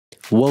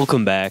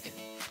Welcome back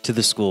to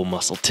the School of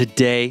Muscle.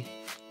 Today,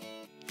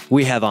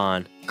 we have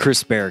on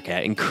Chris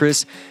Barakat, and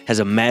Chris has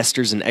a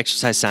master's in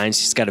exercise science.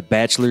 He's got a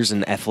bachelor's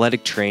in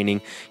athletic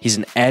training. He's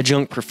an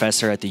adjunct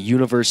professor at the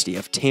University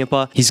of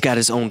Tampa. He's got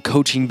his own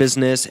coaching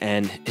business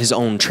and his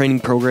own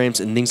training programs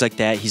and things like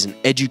that. He's an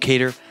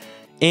educator,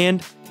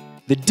 and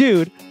the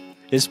dude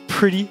is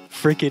pretty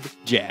freaking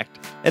jacked,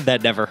 and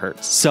that never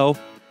hurts. So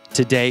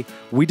today,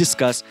 we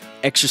discuss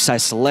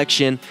exercise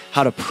selection,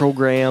 how to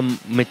program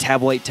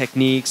metabolite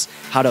techniques,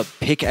 how to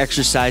pick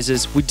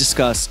exercises. We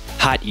discuss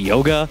hot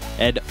yoga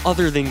and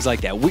other things like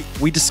that.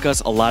 We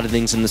discuss a lot of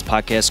things in this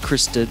podcast.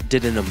 Chris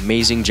did an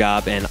amazing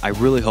job, and I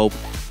really hope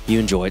you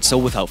enjoy it. So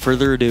without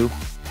further ado,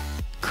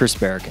 Chris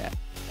Barakat.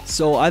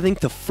 So I think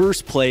the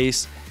first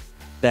place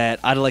that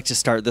I'd like to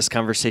start this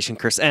conversation,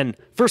 Chris, and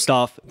first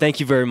off, thank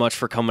you very much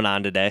for coming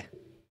on today.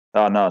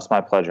 Oh, no, it's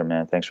my pleasure,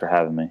 man. Thanks for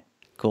having me.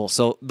 Cool.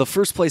 So the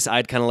first place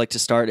I'd kind of like to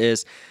start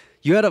is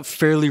you had a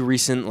fairly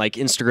recent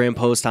Instagram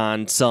post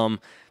on some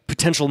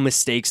potential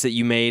mistakes that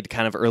you made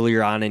kind of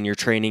earlier on in your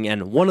training.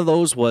 And one of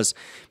those was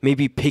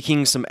maybe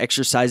picking some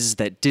exercises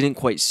that didn't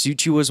quite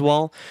suit you as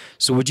well.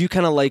 So would you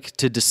kind of like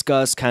to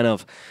discuss kind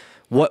of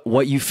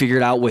what you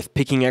figured out with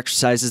picking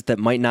exercises that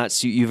might not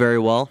suit you very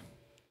well?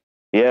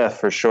 Yeah,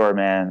 for sure,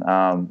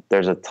 man.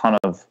 There's a ton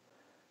of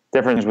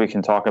different things we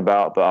can talk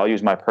about, but I'll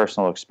use my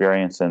personal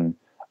experience and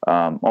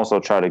also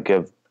try to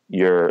give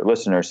your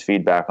listeners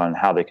feedback on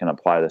how they can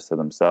apply this to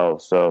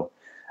themselves. So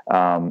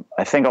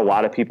I think a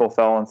lot of people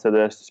fell into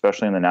this,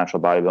 especially in the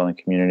natural bodybuilding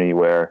community,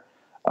 where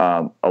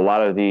a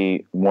lot of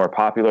the more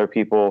popular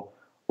people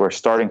were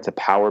starting to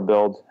power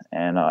build,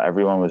 and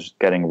everyone was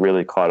getting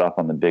really caught up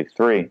on the big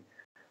three.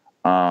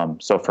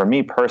 So for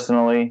me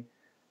personally,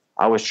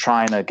 I was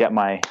trying to get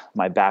my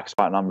back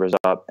squat numbers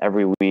up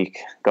every week,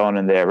 going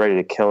in there ready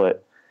to kill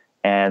it.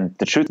 And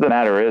the truth of the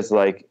matter is,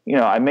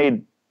 I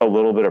made a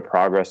little bit of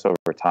progress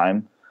over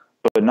time,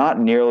 but not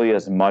nearly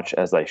as much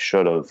as I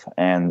should have.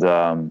 And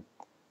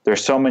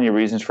there's so many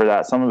reasons for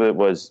that. Some of it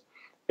was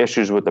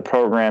issues with the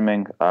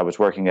programming. I was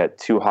working at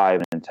too high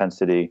of an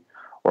intensity,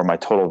 or my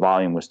total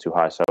volume was too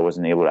high, so I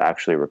wasn't able to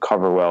actually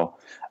recover well.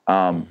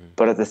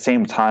 But at the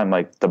same time,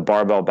 the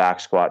barbell back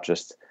squat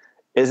just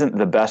isn't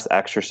the best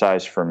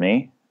exercise for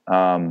me.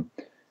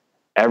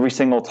 Every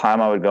single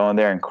time I would go in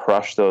there and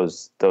crush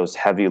those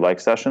heavy leg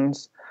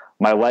sessions,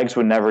 my legs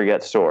would never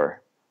get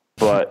sore.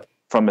 But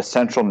from a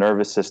central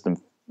nervous system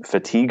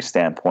fatigue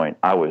standpoint,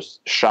 I was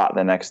shot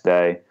the next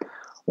day,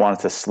 wanted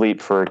to sleep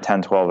for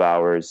 10, 12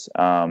 hours.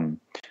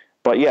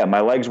 But yeah,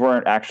 my legs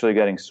weren't actually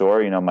getting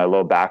sore. My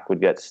low back would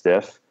get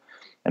stiff,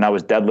 and I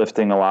was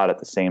deadlifting a lot at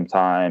the same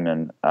time.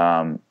 And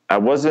I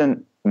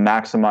wasn't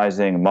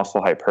maximizing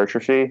muscle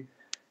hypertrophy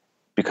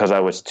because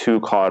I was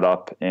too caught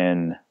up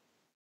in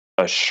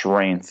a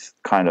strength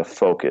kind of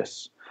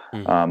focus.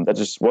 That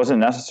just wasn't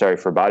necessary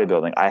for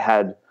bodybuilding. I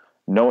had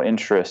no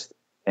interest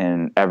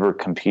in ever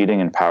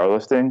competing in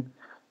powerlifting.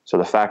 So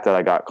the fact that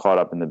I got caught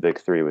up in the big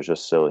three was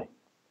just silly.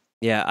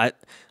 Yeah,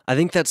 I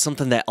think that's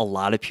something that a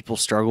lot of people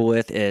struggle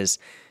with is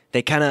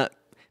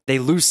they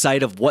lose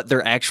sight of what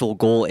their actual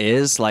goal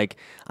is.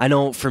 I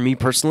know for me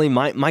personally,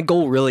 my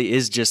goal really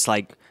is just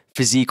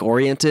physique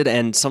oriented,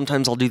 and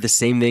sometimes I'll do the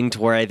same thing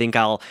to where I think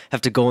I'll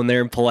have to go in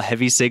there and pull a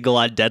heavy single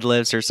on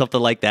deadlifts or something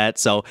like that.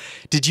 So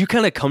did you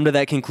kind of come to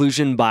that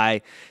conclusion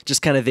by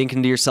just kind of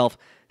thinking to yourself,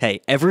 hey,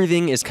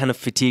 everything is kind of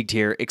fatigued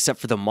here except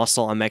for the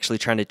muscle I'm actually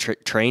trying to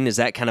train? Is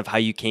that kind of how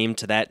you came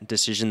to that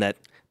decision that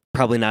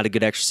probably not a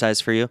good exercise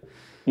for you?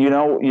 You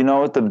know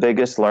what the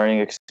biggest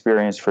learning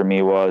experience for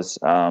me was?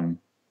 My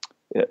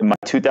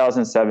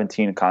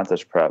 2017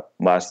 contest prep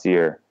last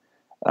year,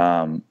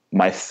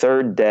 my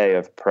third day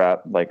of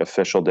prep,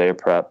 official day of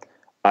prep,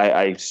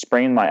 I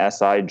sprained my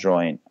SI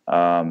joint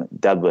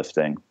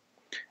deadlifting.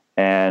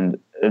 And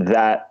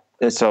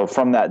so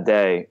from that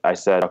day, I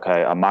said,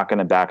 okay, I'm not going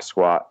to back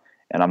squat,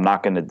 and I'm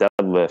not going to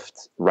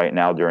deadlift right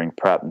now during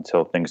prep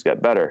until things get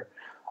better.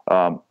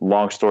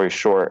 Long story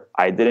short,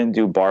 I didn't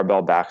do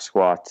barbell back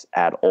squats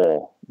at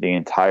all the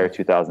entire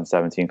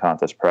 2017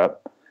 contest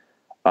prep.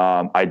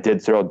 I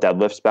did throw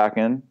deadlifts back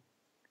in,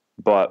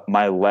 but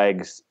my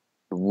legs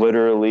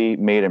literally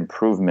made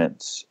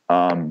improvements.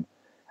 And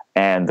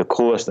the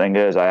coolest thing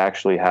is I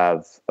actually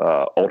have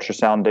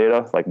ultrasound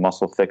data,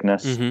 muscle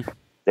thickness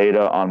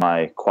data on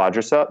my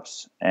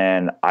quadriceps,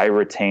 and I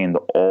retained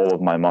all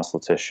of my muscle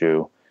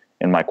tissue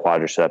in my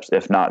quadriceps,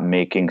 if not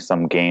making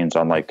some gains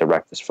on the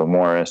rectus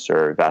femoris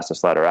or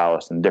vastus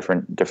lateralis in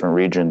different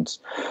regions.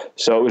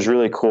 So it was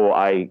really cool.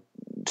 I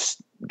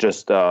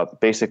just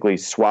basically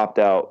swapped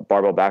out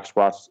barbell back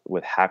squats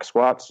with hack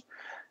squats,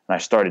 and I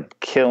started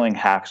killing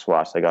hack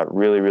squats. I got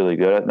really, really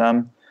good at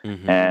them.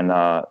 And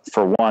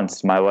for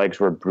once, my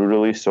legs were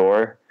brutally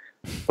sore,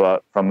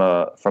 but from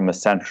a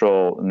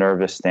central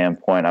nervous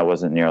standpoint, I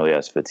wasn't nearly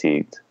as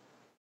fatigued.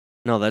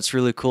 No, that's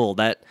really cool.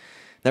 That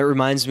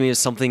reminds me of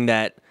something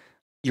that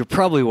You're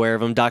probably aware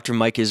of him, Dr.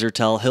 Mike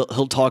Isertel.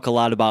 He'll talk a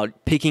lot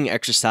about picking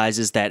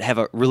exercises that have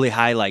a really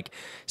high like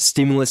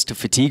stimulus to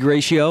fatigue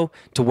ratio,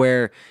 to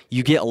where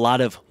you get a lot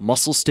of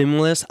muscle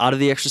stimulus out of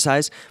the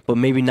exercise, but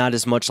maybe not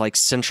as much like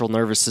central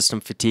nervous system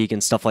fatigue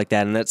and stuff like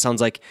that. And that sounds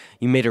like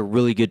you made a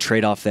really good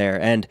trade-off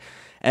there. And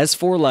as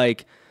for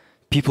like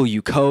people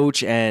you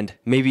coach and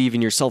maybe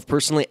even yourself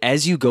personally,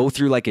 as you go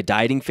through like a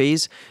dieting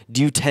phase,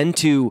 do you tend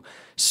to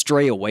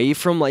stray away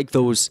from like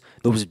those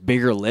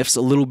bigger lifts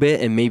a little bit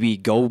and maybe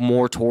go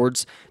more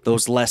towards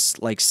those less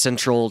like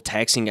central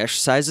taxing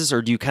exercises,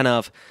 or do you kind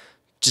of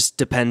just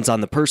depends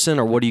on the person,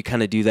 or what do you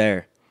kind of do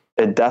there?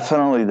 It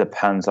definitely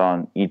depends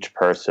on each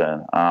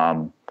person.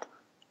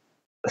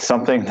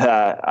 Something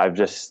that I've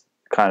just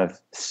kind of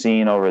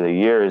seen over the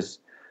years,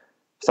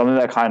 something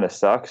that kind of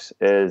sucks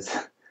is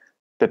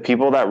the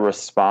people that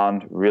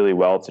respond really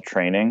well to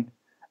training.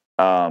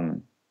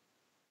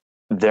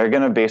 They're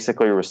going to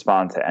basically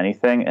respond to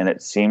anything. And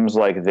it seems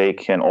like they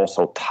can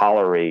also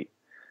tolerate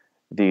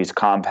these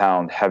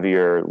compound,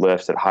 heavier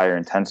lifts at higher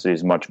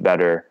intensities much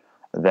better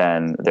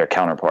than their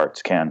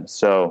counterparts can.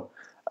 So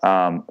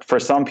for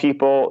some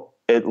people,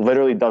 it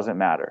literally doesn't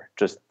matter.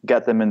 Just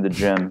get them in the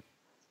gym,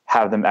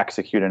 have them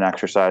execute an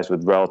exercise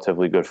with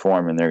relatively good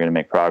form, and they're going to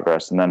make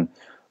progress. And then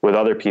with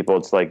other people,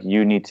 it's like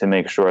you need to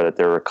make sure that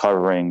they're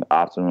recovering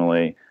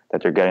optimally,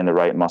 that they're getting the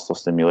right muscle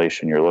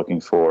stimulation you're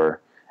looking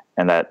for,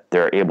 and that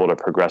they're able to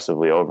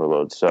progressively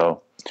overload.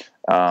 So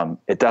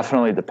it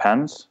definitely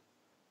depends,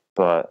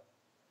 but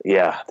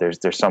yeah, there's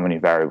so many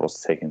variables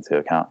to take into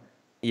account.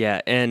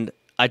 Yeah, and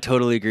I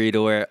totally agree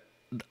to where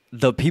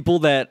the people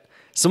that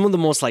some of the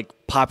most like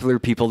popular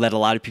people that a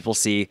lot of people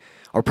see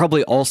are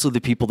probably also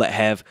the people that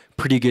have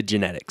pretty good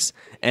genetics.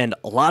 And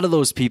a lot of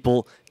those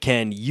people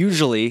can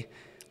usually,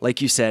 like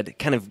you said,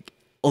 kind of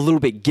a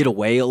little bit get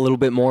away a little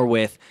bit more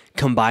with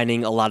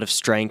combining a lot of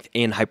strength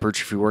and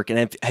hypertrophy work.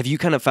 And have you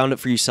kind of found it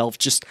for yourself,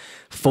 just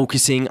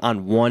focusing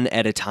on one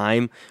at a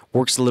time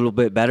works a little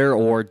bit better?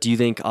 Or do you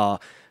think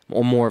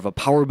more of a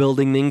power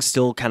building thing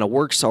still kind of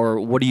works? Or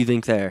what do you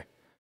think there?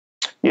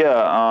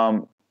 Yeah.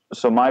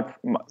 So my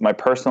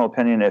personal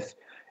opinion, if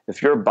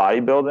you're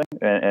bodybuilding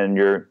and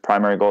your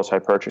primary goal is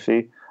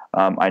hypertrophy,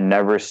 I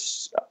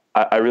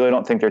really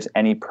don't think there's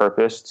any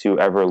purpose to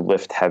ever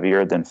lift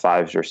heavier than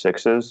 5s or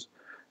 6s.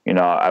 You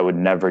know, I would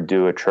never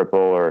do a triple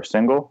or a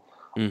single.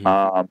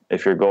 Mm-hmm.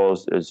 If your goal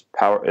is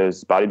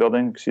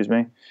bodybuilding, excuse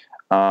me.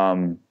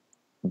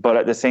 But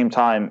at the same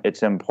time,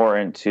 it's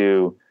important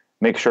to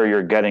make sure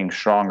you're getting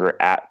stronger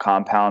at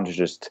compounds.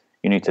 Just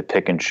you need to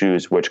pick and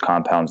choose which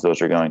compounds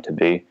those are going to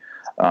be.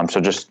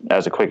 So just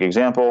as a quick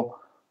example,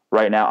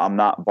 right now I'm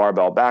not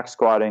barbell back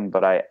squatting,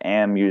 but I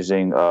am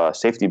using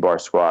safety bar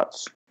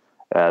squats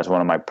as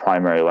one of my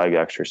primary leg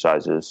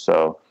exercises.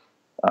 So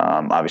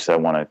obviously I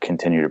want to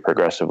continue to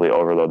progressively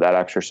overload that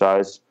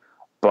exercise,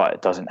 but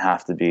it doesn't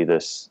have to be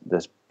this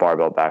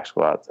barbell back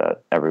squat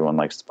that everyone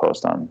likes to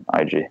post on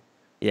IG.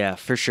 Yeah,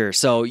 for sure.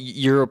 So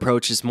your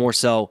approach is more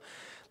so,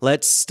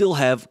 let's still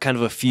have kind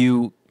of a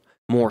few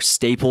more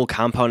staple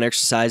compound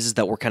exercises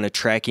that we're kind of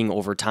tracking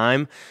over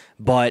time,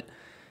 but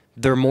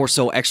they're more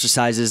so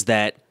exercises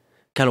that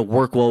kind of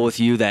work well with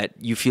you, that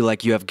you feel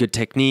like you have good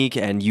technique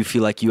and you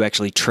feel like you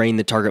actually train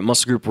the target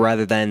muscle group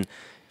rather than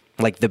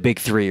like the big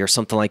three or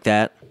something like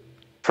that.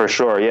 For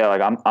sure. Yeah.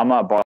 Like I'm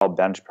not barbell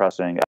bench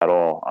pressing at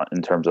all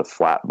in terms of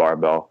flat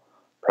barbell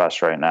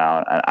press right now.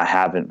 And I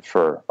haven't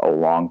for a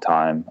long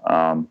time.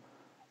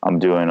 I'm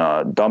doing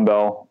a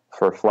dumbbell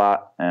for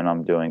flat, and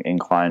I'm doing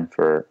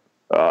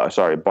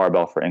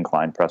barbell for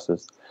incline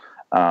presses.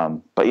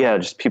 But yeah,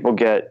 just people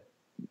get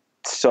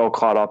so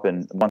caught up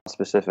in one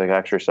specific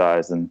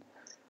exercise and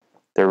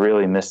they're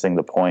really missing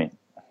the point.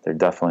 They're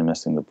definitely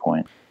missing the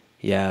point.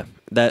 Yeah,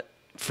 that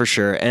for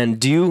sure. And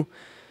do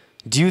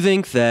you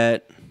think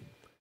that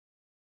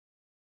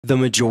the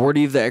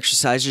majority of the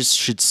exercises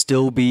should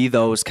still be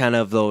those,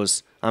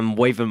 I'm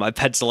waving my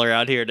pencil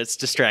around here and it's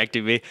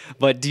distracting me,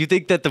 but do you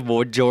think that the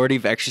majority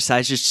of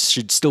exercises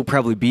should still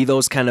probably be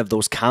those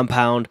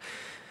compound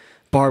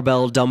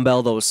barbell,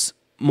 dumbbell, those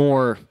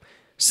more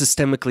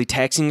systemically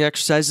taxing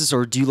exercises,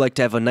 or do you like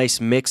to have a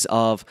nice mix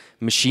of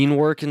machine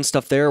work and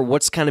stuff there?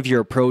 What's kind of your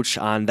approach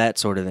on that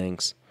sort of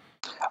things?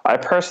 I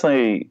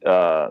personally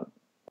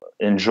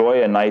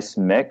enjoy a nice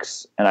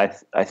mix, and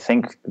I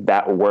think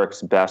that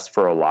works best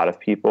for a lot of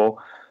people.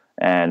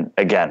 And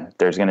again,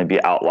 there's going to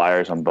be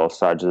outliers on both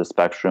sides of the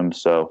spectrum.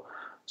 So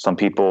some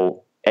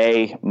people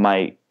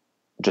might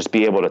just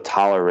be able to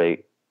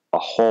tolerate a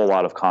whole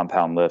lot of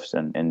compound lifts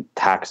and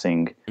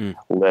taxing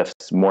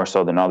lifts more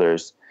so than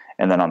others.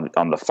 And then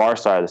on the far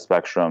side of the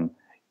spectrum,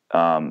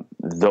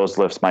 those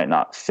lifts might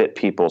not fit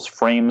people's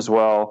frames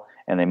well,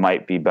 and they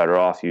might be better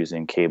off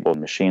using cabled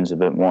machines a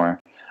bit more.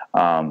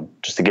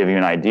 Just to give you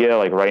an idea,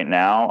 like right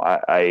now,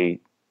 I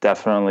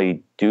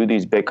definitely do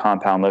these big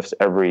compound lifts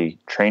every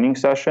training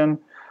session,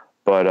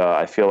 but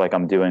I feel like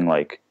I'm doing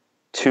like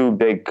two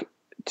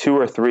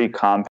or three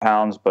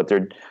compounds, but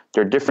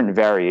they're different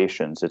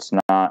variations. It's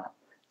not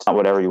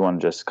what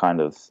everyone just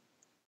kind of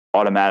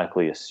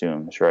automatically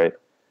assumes, right?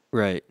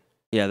 Right.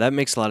 Yeah, that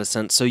makes a lot of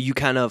sense. So you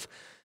kind of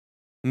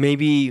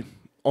maybe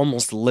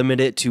almost limit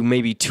it to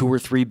maybe 2 or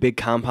 3 big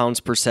compounds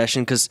per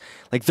session, because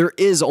like there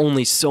is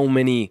only so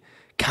many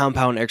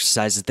compound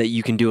exercises that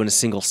you can do in a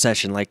single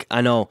session. Like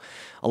I know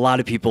a lot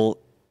of people,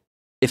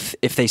 if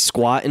they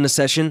squat in a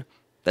session,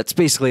 that's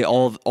basically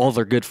all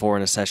they're good for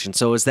in a session.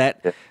 So is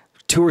that Yeah.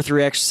 2 or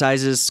 3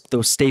 exercises,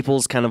 those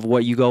staples, kind of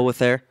what you go with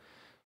there?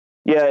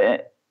 Yeah,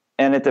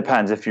 and it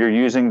depends. If you're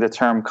using the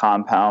term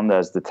compound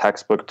as the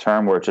textbook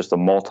term, where it's just a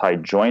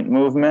multi-joint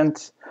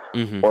movement,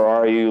 Mm-hmm. or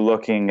are you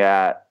looking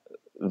at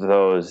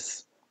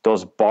those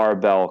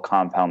barbell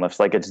compound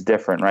lifts? Like it's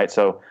different, right?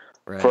 So,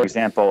 for Right.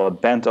 example, a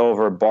bent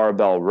over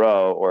barbell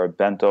row or a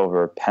bent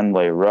over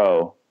pendlay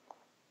row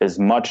is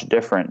much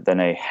different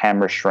than a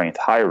hammer strength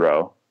high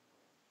row,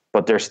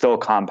 but they're still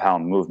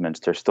compound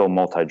movements. They're still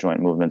multi-joint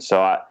movements.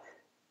 So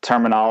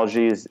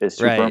terminology is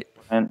super Right.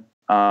 important.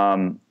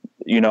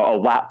 A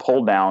lat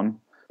pull down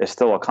is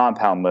still a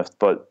compound lift,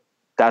 but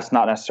that's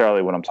not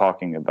necessarily what I'm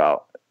talking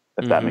about,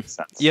 if that Mm-hmm. makes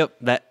sense. Yep,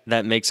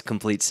 that makes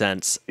complete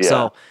sense. Yeah.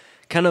 So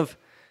kind of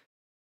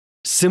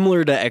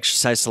similar to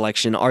exercise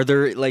selection, are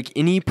there like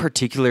any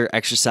particular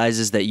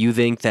exercises that you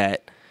think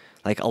that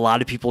like a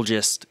lot of people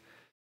just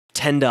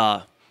tend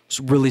to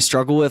really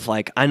struggle with?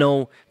 Like I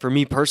know for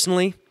me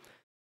personally,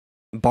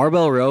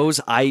 barbell rows,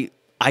 I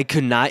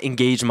could not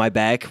engage my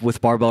back with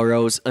barbell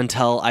rows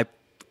until I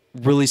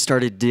really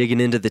started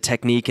digging into the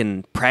technique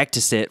and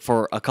practice it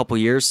for a couple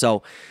years.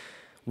 So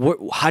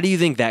how do you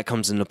think that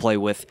comes into play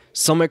with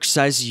some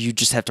exercises you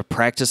just have to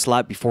practice a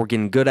lot before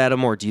getting good at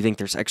them? Or do you think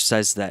there's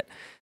exercises that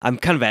I'm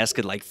kind of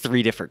asking like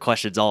 3 different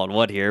questions all in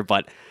one here,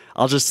 but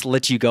I'll just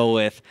let you go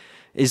with,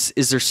 is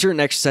there certain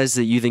exercises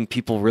that you think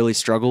people really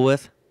struggle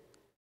with?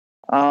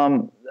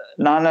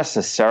 Not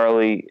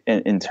necessarily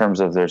in terms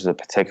of there's a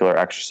particular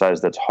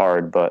exercise that's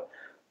hard, but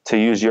to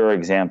use your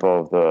example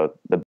of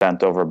the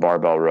bent over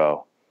barbell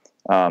row,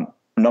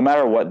 no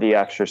matter what the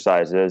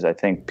exercise is, I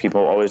think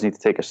people always need to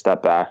take a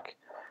step back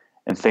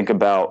and think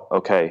about,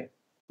 okay,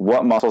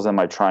 what muscles am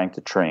I trying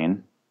to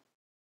train?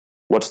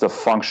 What's the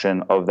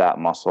function of that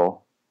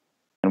muscle?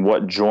 And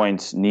what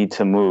joints need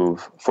to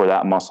move for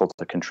that muscle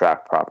to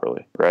contract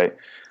properly, right?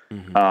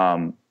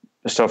 Mm-hmm.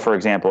 So, for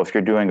example, if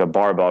you're doing a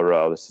barbell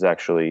row, this is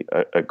actually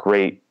a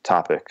great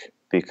topic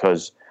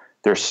because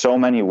there's so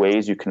many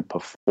ways you can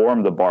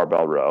perform the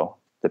barbell row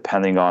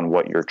depending on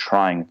what you're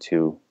trying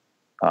to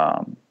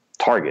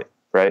target,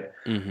 right?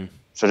 Mm-hmm.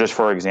 So just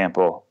for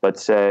example,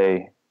 let's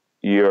say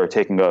you're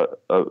taking a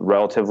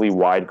relatively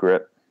wide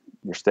grip,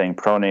 you're staying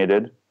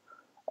pronated,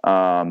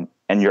 and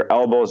your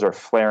elbows are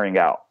flaring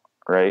out,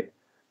 right?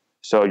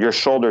 So your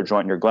shoulder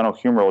joint, your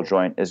glenohumeral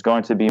joint, is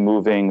going to be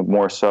moving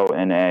more so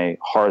in a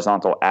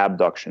horizontal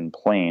abduction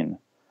plane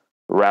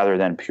rather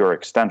than pure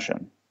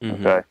extension,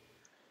 Mm-hmm. okay?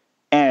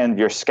 And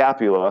your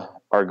scapula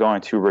are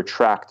going to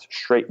retract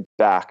straight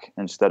back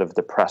instead of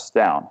depressed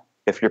down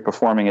if you're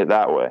performing it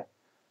that way.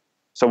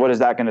 So what is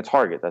that going to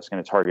target? That's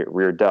going to target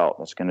rear delt.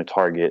 That's going to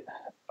target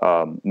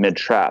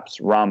mid-traps,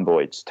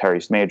 rhomboids,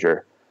 teres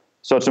major.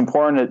 So it's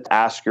important to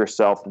ask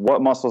yourself,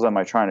 what muscles am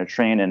I trying to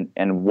train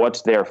and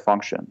what's their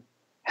function?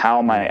 How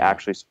am I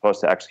actually supposed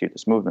to execute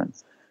this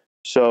movement?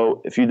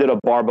 So if you did a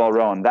barbell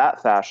row in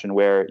that fashion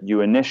where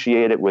you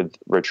initiate it with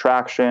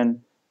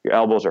retraction, your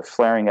elbows are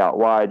flaring out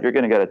wide, you're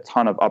going to get a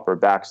ton of upper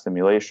back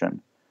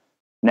stimulation.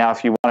 Now,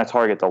 if you want to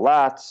target the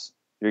lats,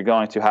 you're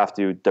going to have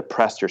to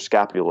depress your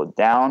scapula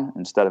down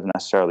instead of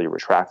necessarily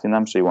retracting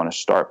them. So you want to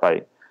start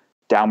by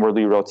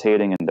downwardly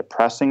rotating and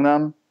depressing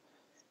them.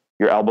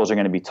 Your elbows are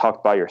going to be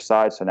tucked by your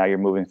side, so now you're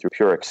moving through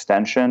pure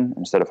extension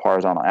instead of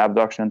horizontal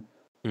abduction.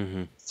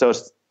 Mm-hmm. So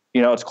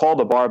it's called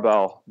the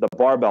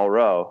barbell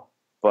row,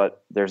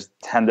 but there's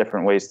 10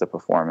 different ways to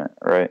perform it,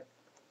 right?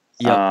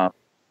 Yep.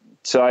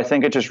 So I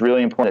think it's just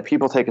really important that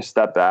people take a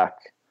step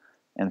back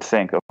and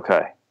think,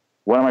 okay,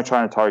 what am I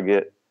trying to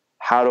target?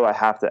 How do I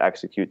have to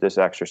execute this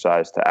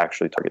exercise to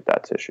actually target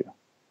that tissue?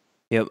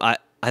 Yep,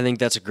 I think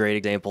that's a great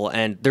example.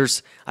 And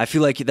I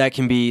feel like that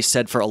can be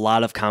said for a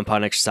lot of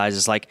compound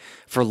exercises, like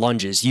for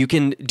lunges. You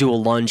can do a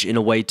lunge in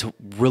a way to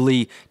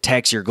really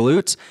tax your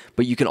glutes,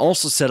 but you can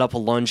also set up a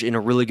lunge in a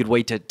really good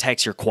way to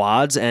tax your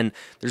quads. And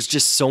there's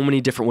just so many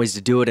different ways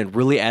to do it, and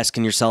really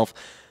asking yourself,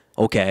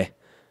 okay,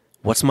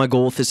 what's my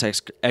goal with this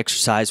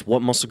exercise?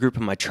 What muscle group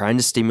am I trying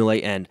to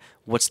stimulate? And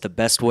what's the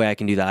best way I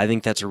can do that? I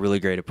think that's a really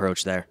great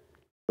approach there.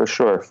 For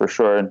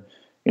sure. And,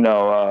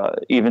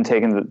 even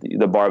taking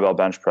the barbell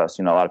bench press,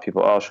 a lot of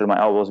people, should my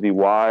elbows be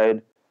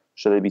wide?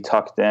 Should they be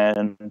tucked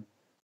in?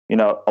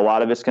 A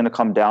lot of it's going to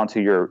come down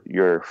to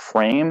your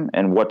frame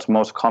and what's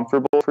most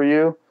comfortable for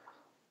you.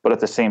 But at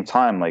the same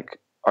time, like,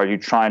 are you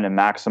trying to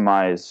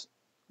maximize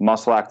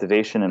muscle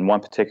activation in one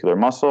particular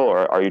muscle,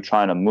 or are you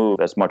trying to move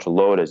as much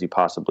load as you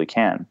possibly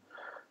can?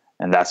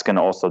 And that's going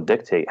to also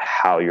dictate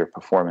how you're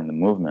performing the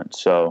movement.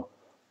 So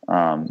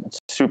it's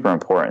super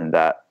important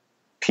that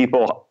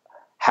people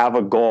have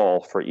a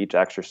goal for each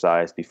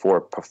exercise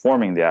before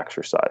performing the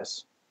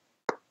exercise,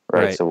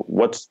 right? So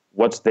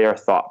what's their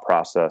thought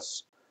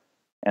process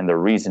and the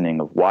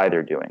reasoning of why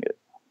they're doing it?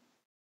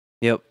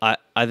 Yep,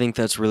 I think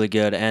that's really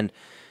good. And,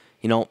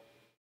 you know,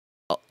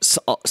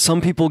 some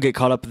people get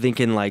caught up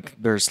thinking like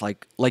there's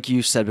like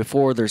you said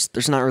before,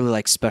 there's not really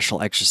like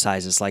special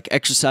exercises. Like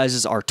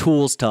exercises are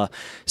tools to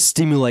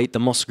stimulate the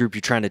muscle group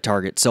you're trying to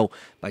target. So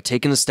by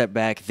taking a step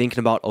back, thinking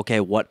about, okay,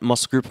 what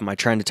muscle group am I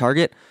trying to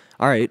target?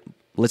 All right,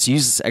 let's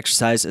use this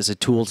exercise as a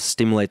tool to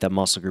stimulate that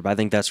muscle group. I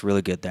think that's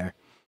really good there.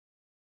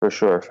 For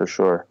sure, for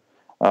sure.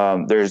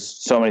 There's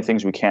so many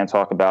things we can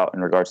talk about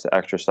in regards to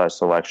exercise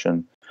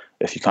selection.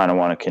 If you kind of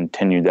want to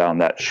continue down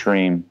that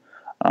stream,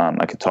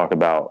 I could talk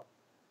about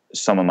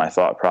some of my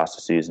thought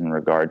processes in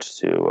regards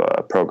to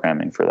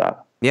programming for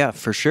that. Yeah,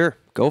 for sure.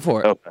 Go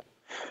for it. Okay.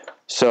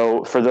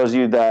 So for those of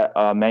you that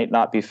may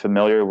not be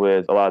familiar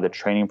with a lot of the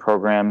training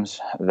programs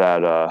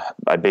that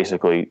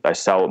I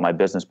sell with my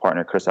business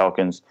partner, Chris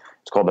Elkins,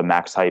 it's called the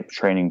Max Hype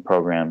training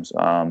programs.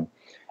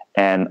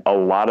 And a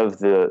lot of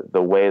the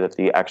way that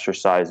the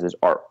exercises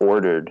are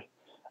ordered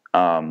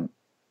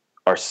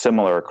are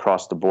similar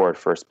across the board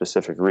for a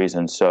specific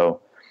reason. So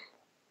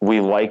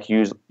we like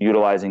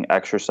utilizing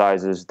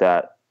exercises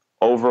that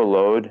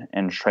overload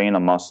and train a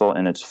muscle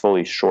in its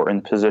fully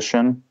shortened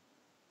position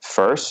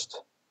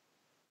first,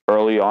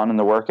 early on in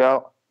the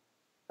workout,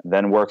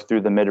 then work through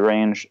the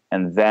mid-range,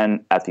 and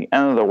then at the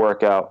end of the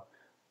workout,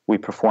 we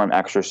perform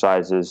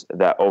exercises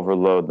that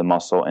overload the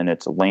muscle in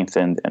its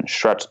lengthened and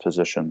stretched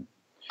position.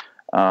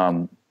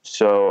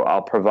 So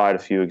I'll provide a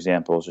few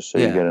examples just so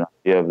you get an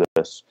idea of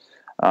this.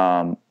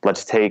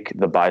 Let's take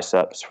the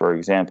biceps, for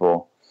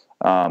example.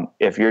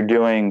 If you're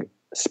doing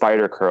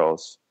spider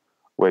curls,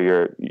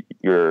 where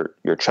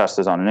your chest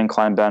is on an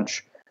incline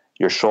bench,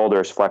 your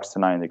shoulders flex to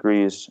 90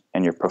 degrees,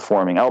 and you're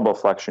performing elbow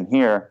flexion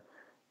here,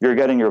 you're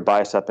getting your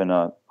bicep in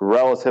a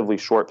relatively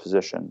short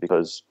position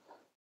because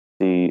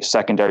the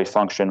secondary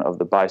function of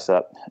the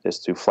bicep is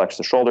to flex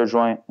the shoulder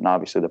joint, and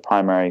obviously the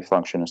primary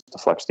function is to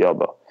flex the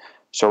elbow.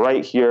 So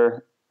right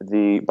here,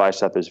 the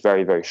bicep is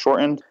very, very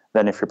shortened.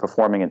 Then if you're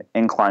performing an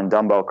incline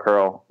dumbbell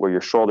curl where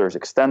your shoulder is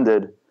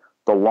extended,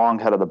 the long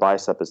head of the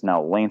bicep is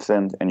now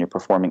lengthened, and you're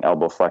performing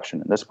elbow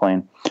flexion in this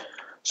plane.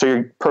 So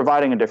you're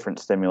providing a different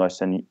stimulus,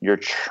 and you're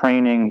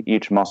training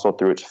each muscle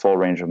through its full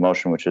range of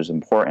motion, which is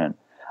important.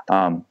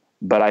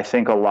 But I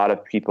think a lot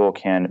of people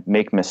can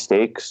make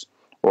mistakes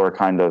or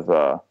kind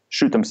of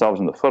shoot themselves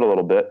in the foot a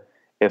little bit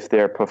if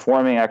they're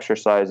performing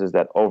exercises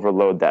that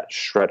overload that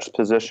stretched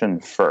position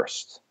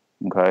first.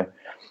 Okay,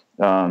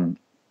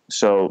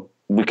 so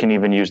we can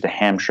even use the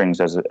hamstrings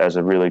as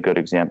a really good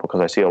example,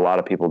 because I see a lot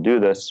of people do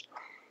this.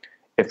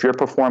 If you're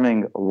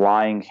performing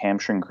lying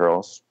hamstring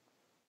curls,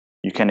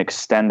 you can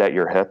extend at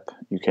your hip,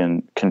 you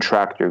can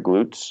contract your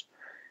glutes,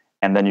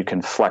 and then you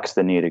can flex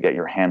the knee to get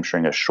your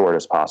hamstring as short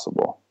as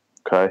possible.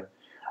 Okay,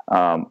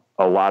 a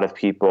lot of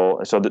people.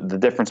 So the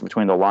difference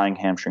between the lying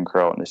hamstring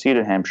curl and the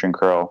seated hamstring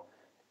curl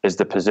is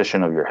the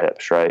position of your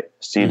hips. Right,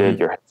 seated,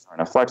 your hips are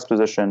in a flex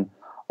position.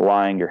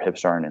 Lying, your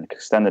hips are in an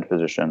extended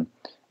position,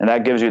 and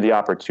that gives you the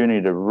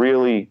opportunity to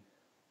really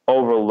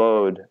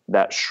overload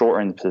that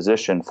shortened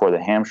position for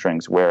the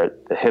hamstrings, where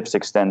the hips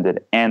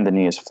extended and the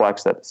knee is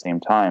flexed at the same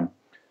time.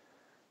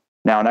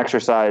 Now, an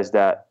exercise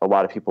that a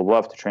lot of people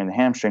love to train the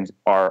hamstrings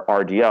are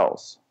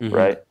RDLs,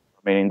 right?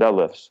 Remaining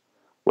deadlifts.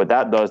 What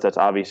that does, that's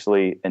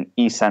obviously an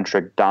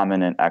eccentric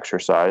dominant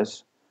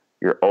exercise.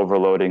 You're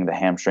overloading the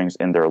hamstrings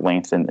in their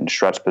lengthened and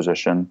stretched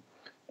position.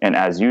 And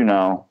as you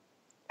know,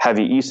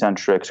 heavy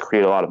eccentrics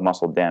create a lot of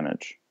muscle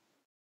damage.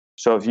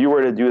 So if you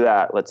were to do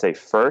that, let's say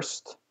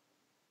first,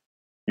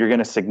 you're going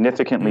to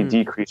significantly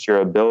decrease your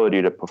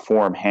ability to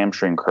perform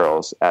hamstring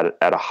curls at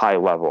a high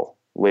level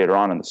later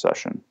on in the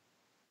session.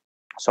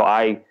 So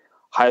I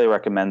highly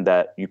recommend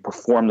that you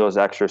perform those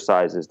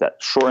exercises that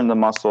shorten the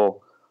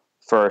muscle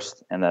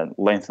first and then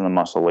lengthen the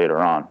muscle later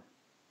on.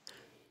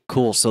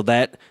 Cool. So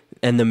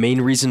and the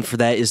main reason for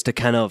that is to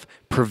kind of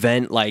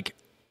prevent like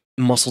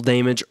muscle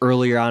damage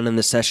earlier on in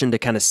the session, to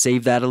kind of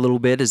save that a little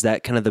bit. Is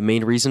that kind of the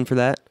main reason for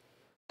that?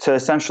 To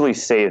essentially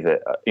save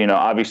it.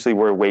 Obviously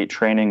we're weight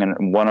training,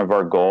 and one of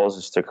our goals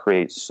is to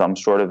create some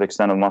sort of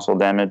extent of muscle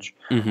damage.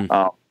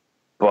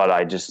 But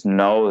I just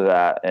know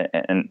that,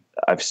 and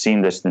I've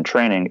seen this in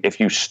training, if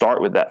you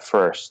start with that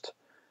first,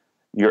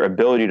 your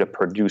ability to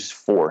produce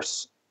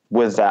force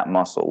with that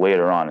muscle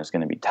later on is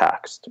going to be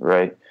taxed,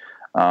 right?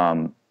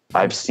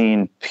 I've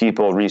seen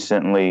people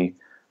recently,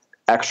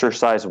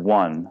 exercise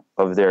one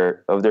of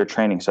their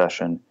training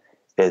session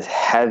is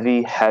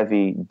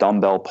heavy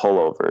dumbbell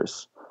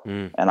pullovers.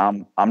 And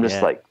I'm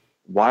just like,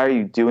 why are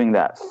you doing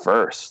that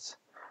first?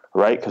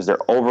 Right? Because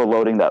they're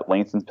overloading that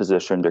lengthened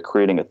position. They're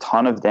creating a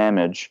ton of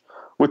damage,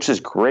 which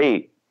is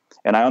great.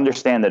 And I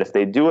understand that if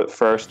they do it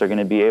first, they're going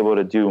to be able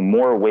to do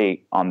more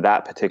weight on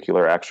that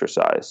particular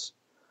exercise.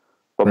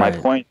 But my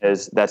point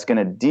is that's going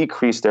to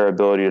decrease their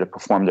ability to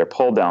perform their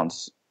pull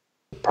downs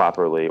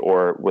properly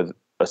or with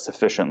a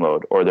sufficient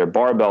load, or their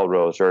barbell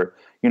rows, or,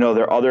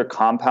 their other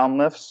compound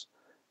lifts.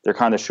 They're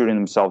kind of shooting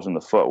themselves in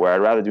the foot, where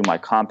I'd rather do my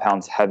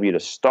compounds heavy to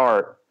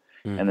start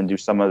and then do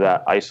some of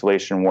that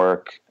isolation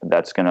work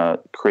that's going to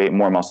create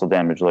more muscle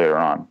damage later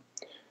on.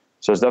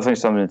 So it's definitely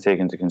something to take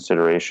into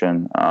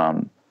consideration.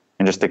 And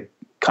And just to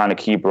kind of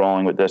keep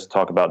rolling with this,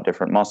 talk about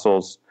different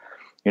muscles.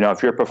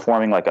 If you're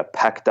performing like a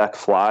pec deck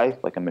fly,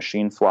 like a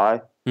machine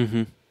fly,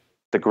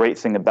 the great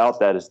thing about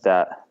that is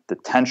that the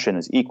tension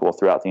is equal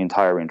throughout the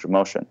entire range of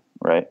motion,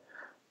 right?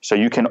 So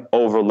you can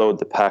overload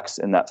the pecs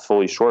in that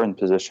fully shortened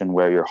position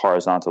where you're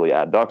horizontally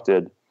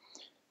adducted,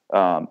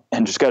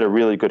 and just get a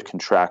really good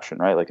contraction,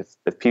 right? Like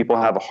if people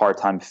have a hard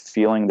time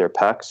feeling their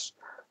pecs,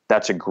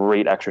 that's a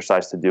great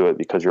exercise to do it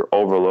because you're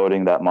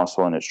overloading that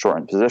muscle in its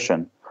shortened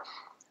position.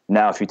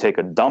 Now, if you take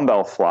a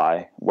dumbbell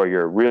fly where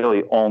you're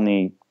really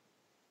only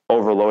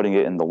overloading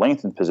it in the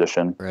lengthened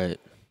position, right?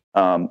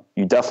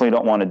 You definitely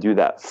don't want to do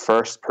that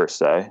first per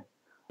se,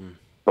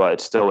 but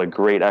it's still a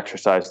great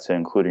exercise to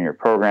include in your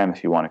program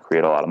if you want to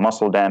create a lot of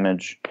muscle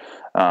damage.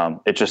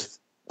 It's just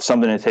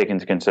something to take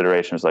into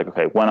consideration. Is like,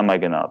 okay, when am I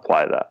going to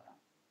apply that?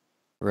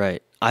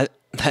 Right.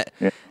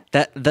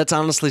 That's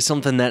honestly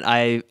something that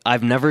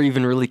I've never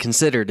even really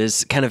considered,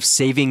 is kind of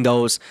saving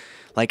those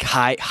like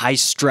high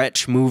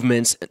stretch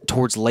movements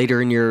towards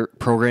later in your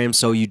program,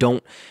 so you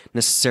don't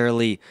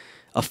necessarily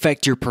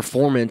affect your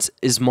performance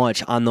as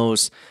much on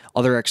those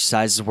other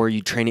exercises where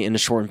you train it in a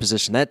shortened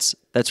position. That's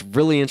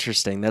really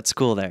interesting. That's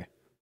cool there.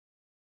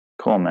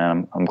 Cool,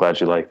 man. I'm glad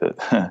you liked it.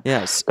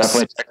 Yes.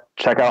 Definitely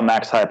check out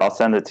Max Hype. I'll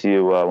send it to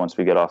you once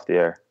we get off the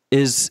air.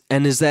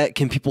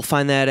 Can people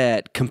find that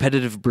at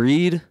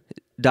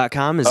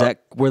competitivebreed.com? Is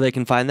that where they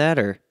can find that,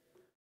 or?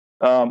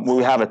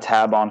 We have a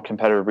tab on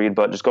Competitive Breed,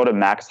 but just go to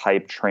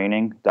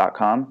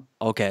maxhypetraining.com.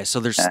 Okay, so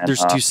there's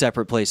two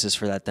separate places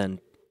for that then.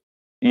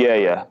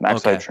 Yeah.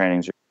 Max Hype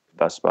Training's your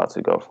best spot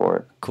to go for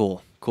it.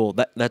 Cool.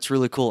 That's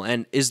really cool.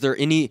 And is there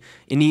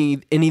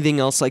anything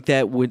else like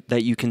that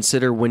that you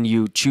consider when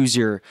you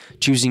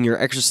choosing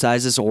your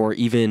exercises, or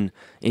even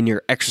in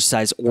your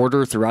exercise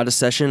order throughout a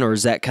session, or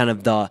is that kind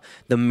of the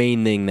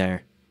main thing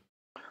there?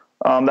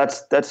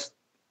 That's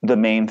the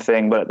main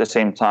thing, but at the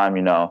same time,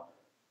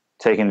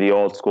 taking the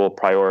old school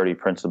priority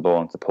principle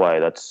into play,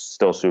 that's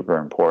still super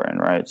important,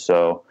 right?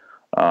 So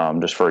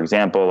just for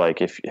example,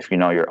 like if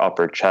your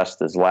upper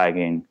chest is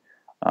lagging,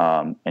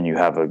 and you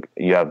have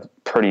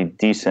pretty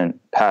decent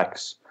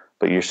pecs,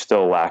 but you're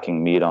still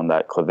lacking meat on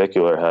that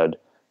clavicular head,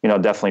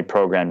 definitely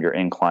program your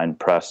incline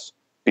press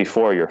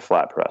before your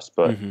flat press.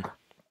 But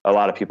a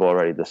lot of people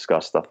already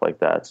discuss stuff like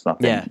that. It's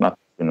nothing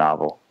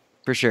novel.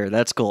 For sure.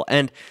 That's cool.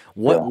 And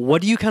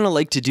what do you kind of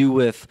like to do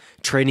with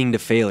training to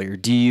failure?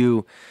 Do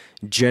you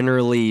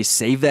generally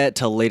save that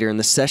till later in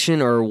the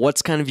session, or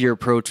what's kind of your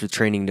approach with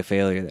training to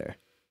failure there?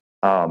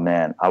 Oh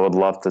man, I would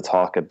love to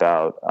talk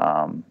about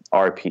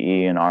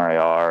RPE and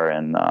RIR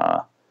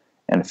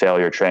and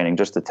failure training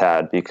just a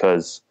tad,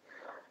 because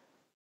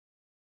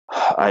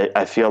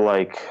I feel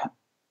like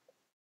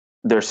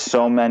there's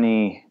so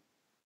many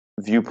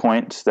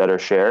viewpoints that are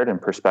shared and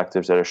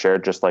perspectives that are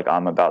shared, just like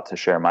I'm about to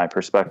share my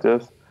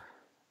perspective.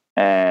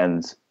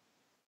 And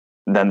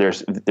then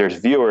there's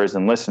viewers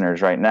and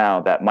listeners right now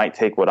that might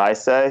take what I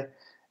say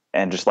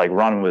and just like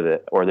run with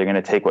it, or they're going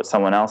to take what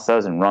someone else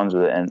says and runs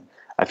with it. And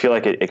I feel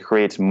like it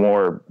creates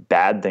more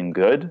bad than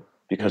good,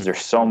 because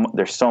there's so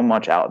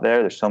much out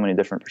there. There's so many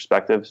different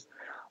perspectives.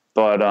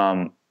 But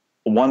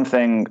one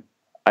thing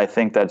I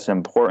think that's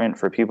important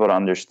for people to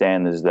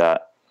understand is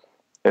that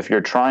if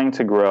you're trying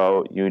to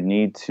grow, you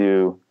need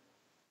to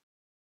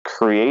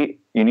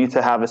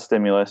have a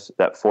stimulus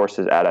that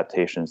forces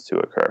adaptations to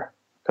occur.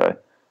 Okay.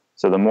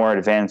 So the more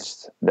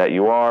advanced that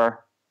you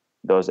are,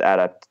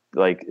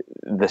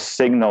 the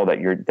signal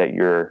that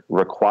you're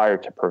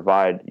required to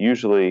provide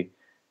usually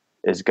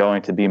is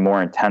going to be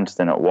more intense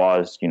than it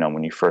was,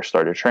 when you first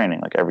started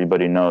training. Like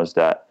everybody knows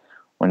that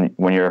when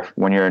you're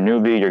a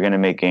newbie, you're going to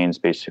make gains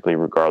basically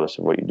regardless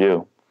of what you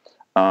do.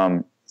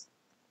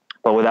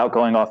 But without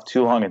going off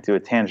too long into a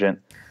tangent,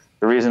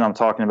 the reason I'm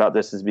talking about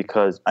this is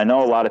because I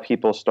know a lot of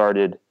people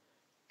started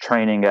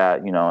training at,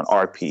 an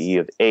RPE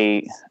of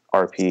 8,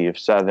 RPE of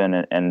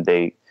 7, and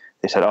they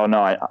said, oh no,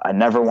 I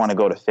never want to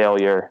go to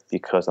failure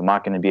because I'm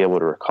not going to be able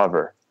to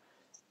recover.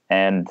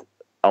 And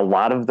a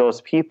lot of those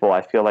people,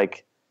 I feel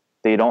like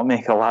they don't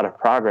make a lot of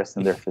progress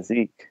in their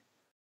physique.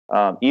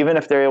 Even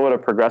if they're able to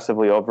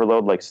progressively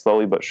overload, like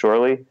slowly but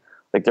surely,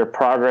 like their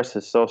progress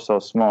is so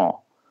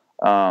small.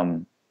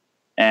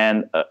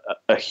 And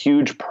a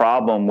huge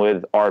problem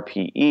with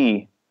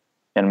RPE,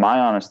 in my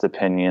honest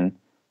opinion,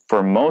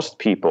 for most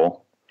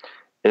people,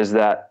 is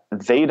that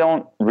they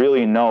don't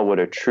really know what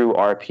a true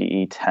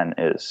RPE 10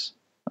 is.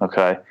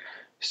 Okay.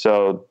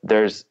 So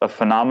there's a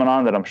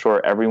phenomenon that I'm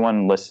sure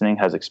everyone listening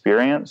has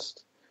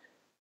experienced.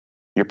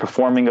 You're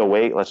performing a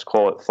weight, let's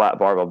call it flat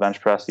barbell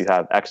bench press. You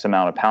have X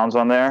amount of pounds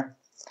on there.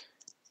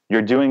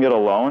 You're doing it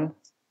alone,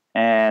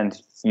 and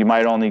you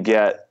might only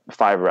get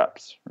 5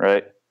 reps,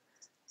 right?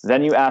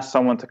 Then you ask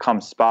someone to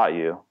come spot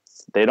you.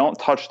 They don't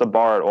touch the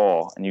bar at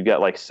all, and you get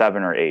like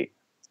 7 or 8,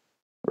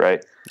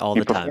 right?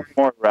 You perform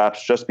more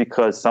reps just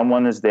because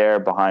someone is there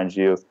behind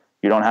you.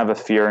 You don't have a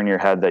fear in your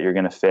head that you're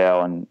going to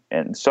fail,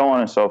 and so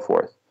on and so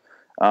forth.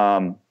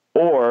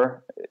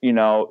 Or,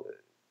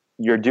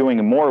 you're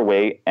doing more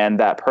weight, and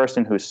that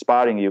person who's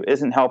spotting you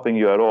isn't helping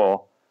you at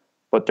all,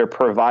 but they're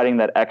providing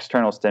that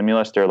external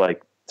stimulus. They're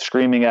like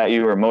screaming at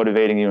you or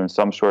motivating you in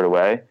some sort of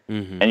way,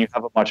 and you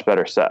have a much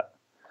better set.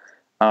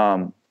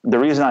 The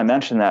reason I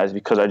mention that is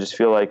because I just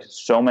feel like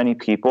so many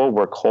people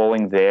were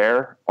calling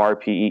their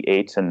RPE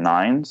 8s and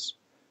 9s,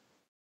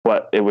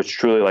 but it was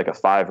truly like a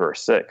 5 or a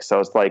 6. So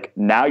it's like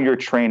now you're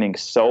training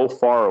so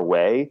far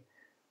away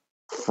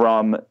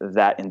from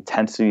that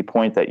intensity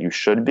point that you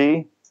should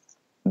be,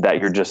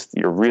 that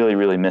you're really,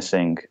 really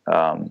missing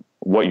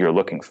what you're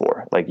looking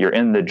for. Like you're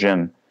in the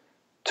gym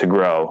to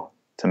grow,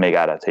 to make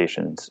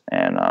adaptations.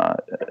 And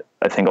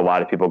I think a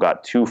lot of people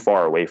got too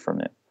far away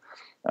from it.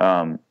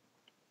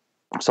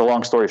 So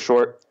long story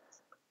short,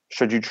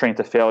 should you train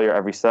to failure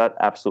every set?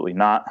 Absolutely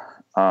not.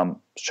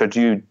 Should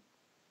you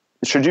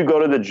go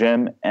to the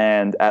gym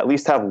and at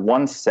least have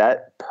one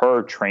set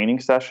per training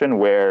session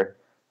where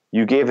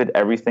you gave it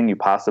everything you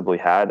possibly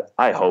had?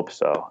 I hope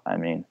so. I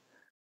mean,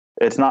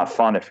 it's not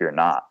fun if you're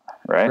not,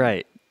 right?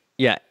 Right.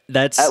 Yeah,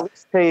 that's... At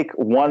least take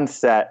one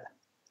set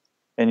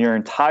in your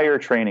entire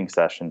training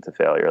session to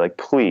failure. Like,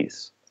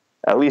 please,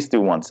 at least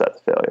do one set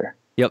to failure.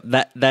 Yep,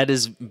 that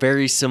is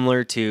very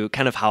similar to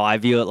kind of how I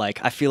view it. Like,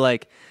 I feel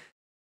like,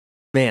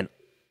 man,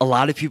 a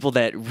lot of people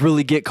that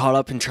really get caught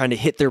up in trying to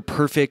hit their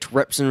perfect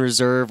reps in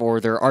reserve or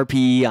their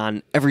RPE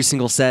on every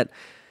single set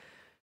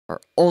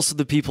are also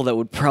the people that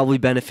would probably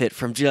benefit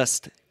from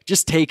just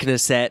taking a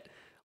set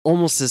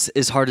almost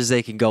as hard as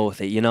they can go with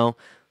it, you know?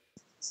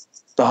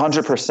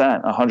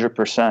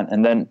 100%.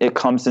 And then it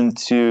comes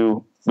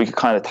into, we could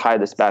kind of tie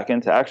this back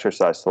into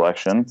exercise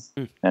selection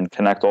and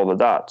connect all the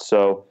dots.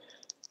 So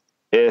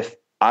if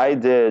I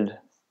did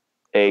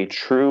a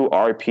true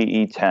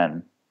RPE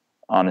 10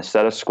 on a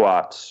set of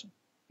squats,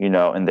 you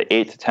know, in the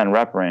 8 to 10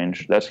 rep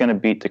range, that's going to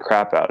beat the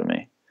crap out of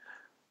me.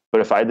 But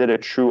if I did a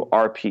true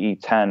RPE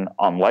 10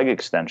 on leg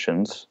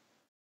extensions,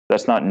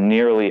 that's not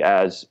nearly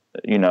as,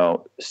 you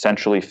know,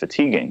 centrally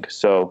fatiguing.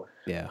 So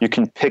you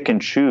can pick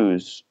and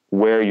choose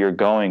where you're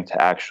going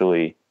to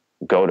actually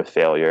go to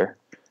failure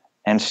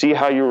and see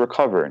how you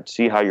recover and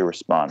see how you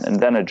respond, and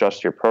then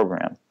adjust your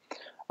program.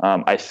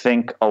 I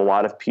think a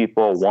lot of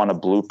people want a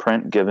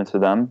blueprint given to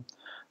them.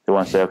 They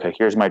want to say, okay,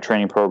 here's my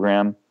training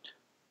program.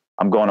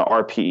 I'm going to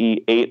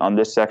RPE 8 on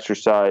this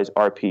exercise,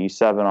 RPE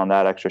 7 on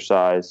that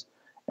exercise,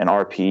 and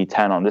RPE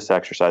 10 on this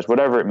exercise,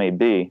 whatever it may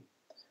be.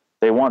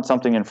 They want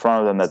something in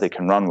front of them that they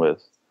can run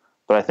with.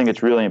 But I think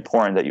it's really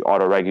important that you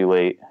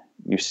auto-regulate,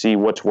 you see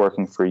what's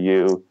working for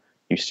you,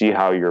 you see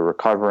how you're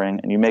recovering,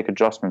 and you make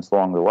adjustments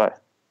along the way.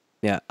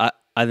 Yeah,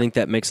 I think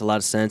that makes a lot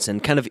of sense.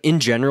 And kind of in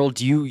general,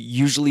 do you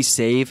usually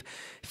save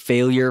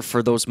failure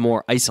for those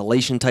more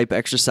isolation type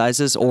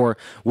exercises, or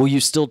will you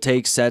still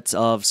take sets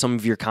of some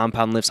of your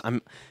compound lifts?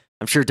 I'm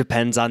sure it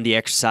depends on the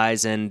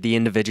exercise and the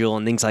individual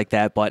and things like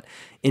that, but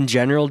in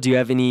general, do you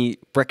have any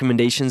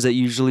recommendations that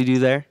you usually do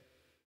there?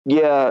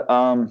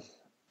 Yeah,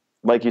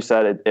 like you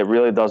said, it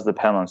really does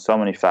depend on so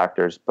many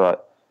factors,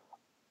 but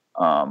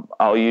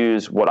I'll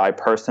use what I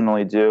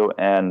personally do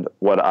and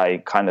what I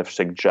kind of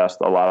suggest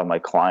a lot of my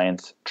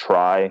clients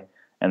try,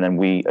 and then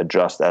we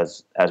adjust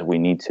as we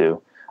need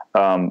to.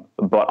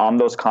 But on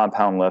those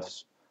compound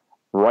lifts,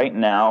 right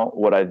now,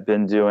 what I've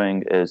been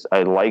doing is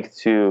I like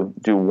to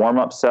do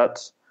warm-up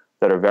sets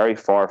that are very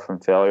far from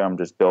failure. I'm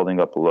just building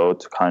up load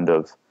to kind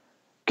of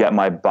get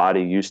my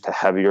body used to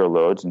heavier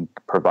loads and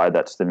provide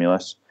that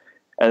stimulus.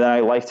 And then I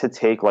like to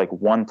take like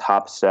one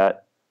top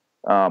set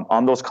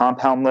on those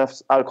compound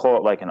lifts. I would call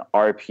it like an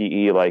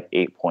RPE like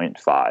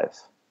 8.5.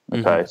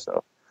 Okay,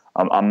 so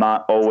I'm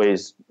not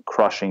always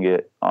crushing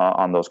it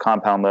on those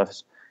compound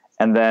lifts.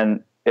 And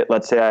then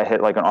let's say I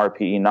hit like an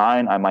RPE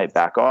 9, I might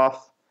back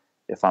off.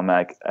 If I'm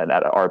at an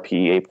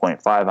RPE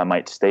 8.5, I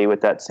might stay with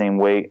that same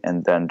weight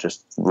and then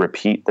just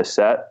repeat the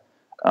set.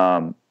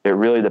 It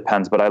really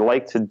depends, but I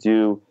like to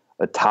do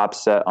a top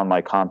set on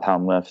my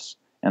compound lifts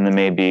and then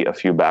maybe a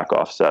few back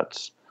off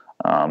sets.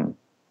 And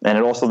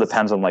it also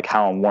depends on like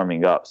how I'm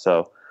warming up.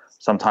 So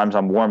sometimes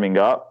I'm warming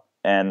up,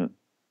 and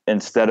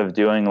instead of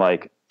doing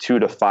like 2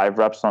 to 5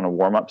 reps on a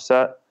warm up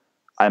set,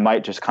 I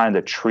might just kind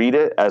of treat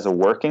it as a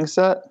working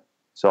set.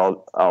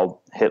 So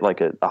I'll hit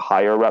like a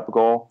higher rep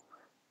goal,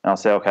 and I'll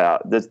say, okay,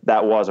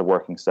 that was a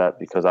working set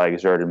because I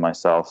exerted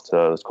myself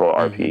to, let's call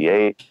it RPE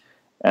 8.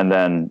 And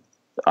then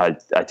I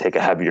take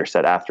a heavier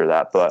set after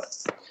that.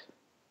 But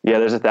yeah,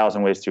 there's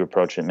 1,000 ways to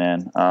approach it,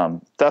 man.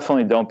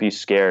 Definitely don't be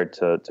scared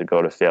to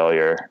go to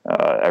failure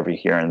every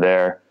here and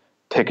there.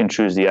 Pick and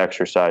choose the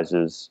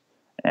exercises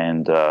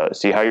and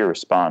see how you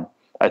respond.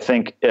 I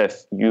think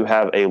if you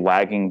have a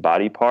lagging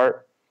body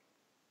part,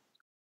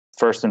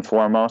 first and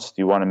foremost,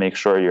 you want to make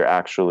sure you're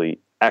actually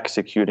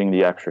executing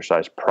the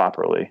exercise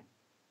properly.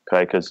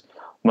 Okay, because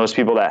most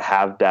people that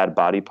have bad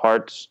body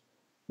parts,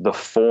 the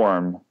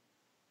form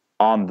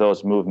on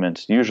those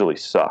movements usually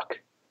suck.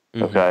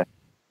 Okay.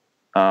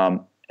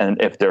 And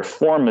if their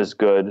form is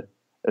good,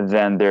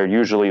 then they're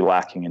usually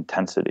lacking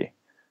intensity.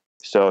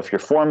 So if your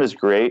form is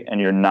great and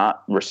you're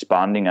not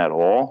responding at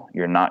all,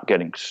 you're not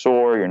getting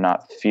sore, you're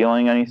not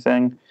feeling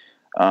anything,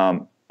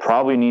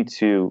 probably need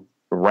to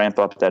ramp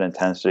up that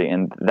intensity.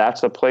 And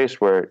that's a place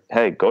where,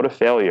 hey, go to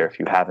failure if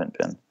you haven't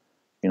been.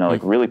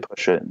 like really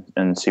push it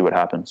and see what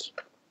happens.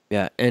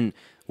 Yeah. And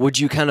would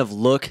you kind of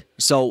look,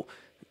 so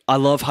I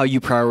love how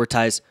you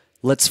prioritize,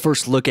 let's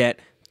first look at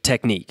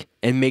technique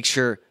and make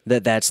sure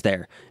that that's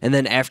there. And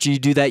then after you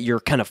do that, your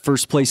kind of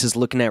first place is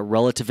looking at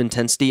relative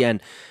intensity,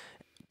 and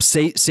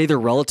say their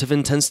relative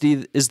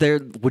intensity is there.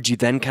 Would you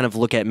then kind of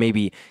look at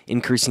maybe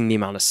increasing the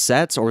amount of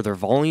sets or their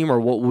volume, or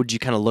what would you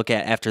kind of look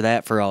at after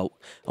that for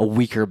a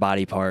weaker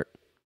body part?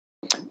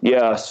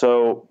 Yeah.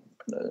 So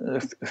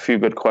a few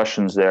good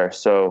questions there.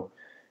 So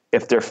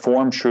if their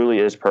form truly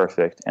is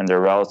perfect and their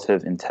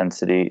relative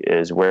intensity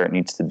is where it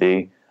needs to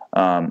be,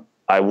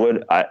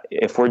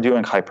 if we're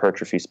doing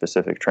hypertrophy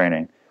specific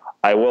training,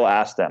 I will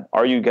ask them,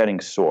 are you getting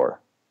sore?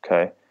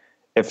 Okay.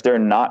 If they're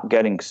not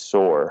getting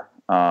sore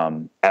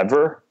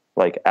ever,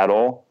 like at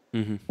all,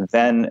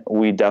 then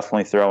we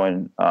definitely throw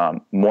in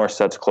more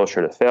sets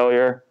closer to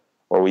failure,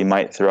 or we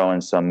might throw in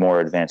some more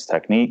advanced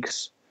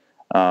techniques,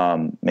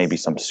 maybe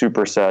some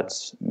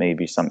supersets,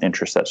 maybe some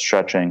intra-set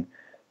stretching,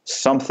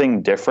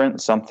 something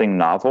different, something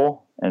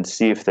novel, and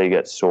see if they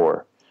get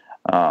sore.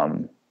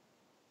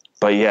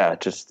 But yeah,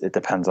 it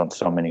depends on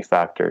so many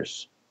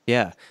factors.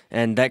 Yeah,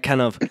 and that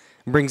kind of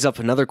brings up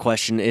another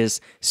question: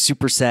 is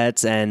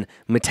supersets and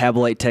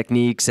metabolite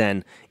techniques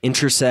and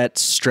intra-set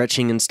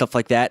stretching and stuff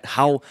like that.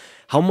 How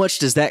much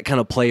does that kind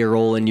of play a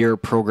role in your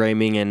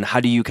programming, and how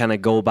do you kind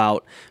of go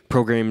about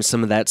programming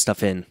some of that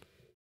stuff in?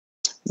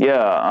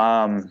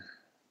 Yeah,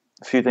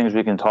 a few things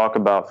we can talk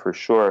about for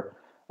sure.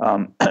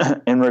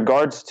 In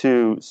regards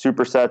to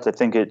supersets, I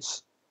think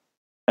it's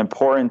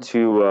important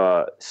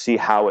to see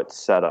how it's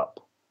set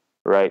up,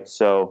 right?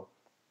 So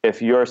if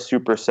you're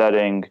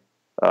supersetting,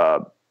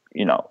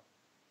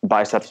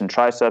 biceps and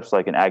triceps,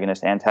 like an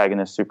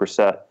agonist-antagonist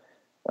superset,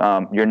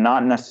 you're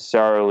not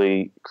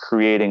necessarily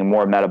creating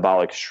more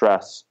metabolic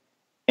stress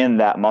in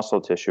that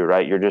muscle tissue,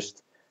 right?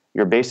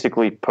 You're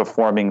basically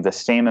performing the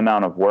same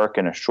amount of work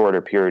in a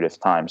shorter period of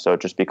time. So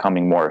it's just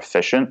becoming more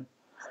efficient.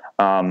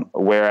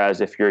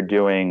 Whereas if you're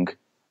doing,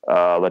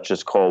 let's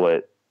just call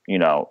it,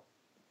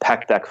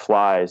 pec deck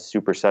flies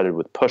supersetted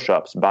with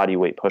push-ups, body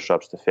weight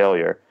push-ups to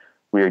failure,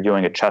 where you're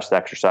doing a chest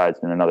exercise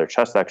and another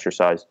chest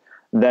exercise,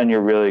 then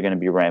you're really going to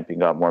be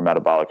ramping up more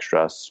metabolic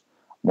stress,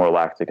 more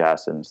lactic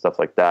acid and stuff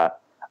like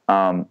that.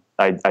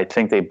 I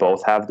think they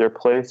both have their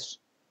place.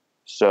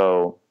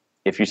 So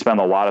if you spend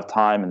a lot of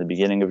time in the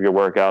beginning of your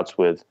workouts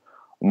with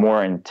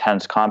more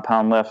intense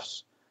compound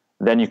lifts,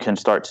 then you can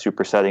start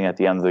supersetting at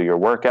the end of your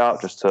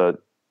workout just to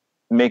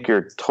make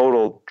your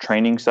total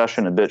training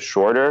session a bit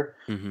shorter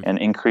and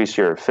increase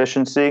your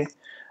efficiency.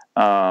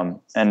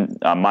 And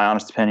my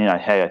honest opinion,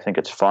 I think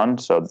it's fun,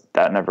 so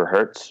that never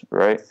hurts,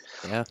 right?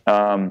 Yeah.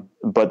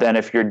 But then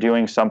if you're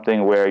doing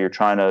something where you're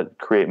trying to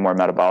create more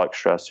metabolic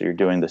stress, so you're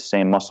doing the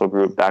same muscle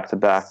group back to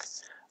back,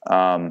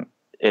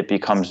 it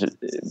becomes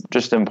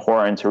just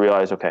important to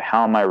realize, okay,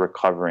 how am I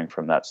recovering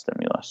from that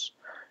stimulus?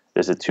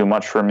 Is it too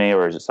much for me,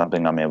 or is it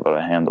something I'm able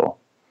to handle?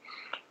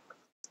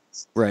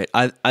 Right.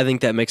 I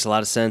think that makes a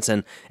lot of sense.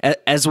 And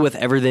as with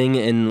everything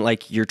in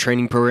like your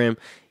training program,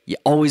 you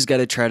always got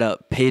to try to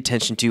pay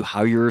attention to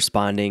how you're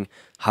responding,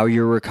 how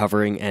you're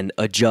recovering, and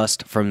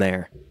adjust from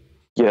there.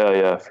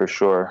 Yeah, for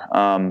sure.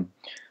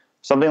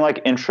 Something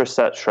like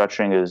intra-set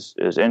stretching is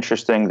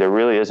interesting. There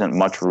really isn't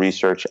much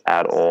research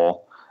at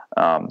all.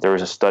 There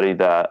was a study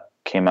that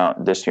came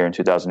out this year in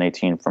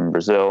 2018 from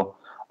Brazil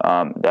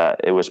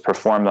that it was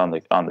performed on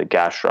the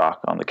gastroc,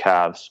 on the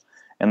calves,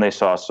 and they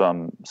saw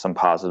some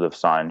positive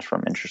signs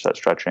from intra-set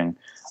stretching.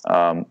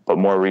 But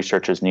more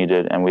research is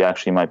needed, and we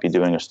actually might be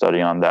doing a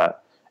study on that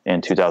in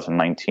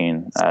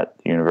 2019 at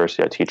the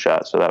university I teach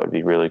at, so that would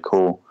be really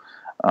cool.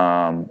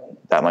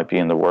 That might be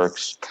in the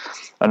works.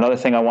 Another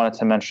thing I wanted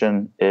to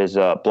mention is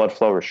blood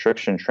flow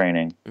restriction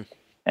training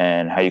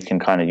and how you can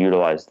kind of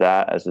utilize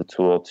that as a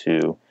tool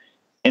to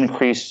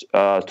increase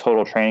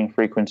total training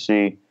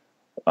frequency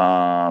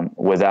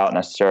without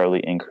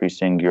necessarily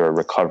increasing your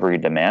recovery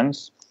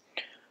demands.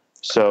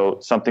 So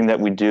something that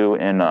we do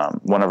in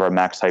one of our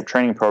max type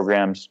training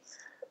programs,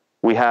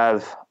 we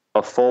have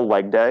a full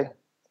leg day.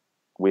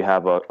 We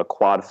have a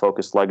quad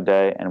focused leg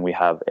day, and we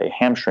have a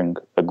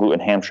glute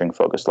and hamstring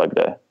focused leg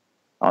day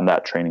on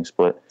that training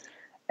split.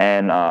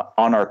 And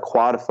on our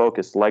quad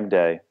focused leg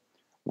day,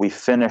 we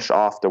finish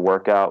off the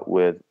workout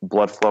with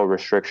blood flow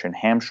restriction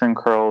hamstring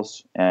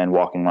curls and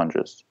walking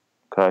lunges.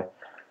 Okay.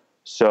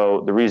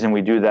 So the reason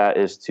we do that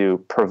is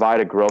to provide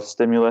a growth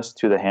stimulus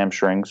to the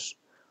hamstrings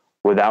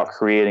without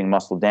creating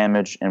muscle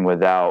damage and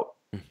without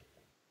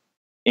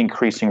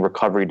increasing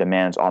recovery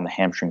demands on the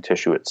hamstring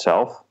tissue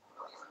itself.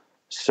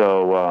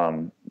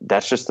 So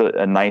that's just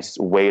a nice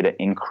way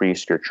to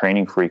increase your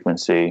training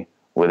frequency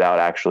without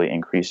actually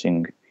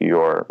increasing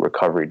your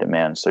recovery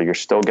demands. So you're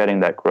still getting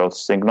that growth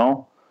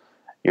signal.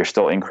 You're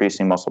still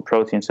increasing muscle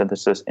protein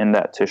synthesis in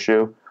that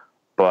tissue,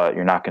 but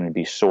you're not going to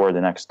be sore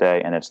the next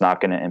day, and it's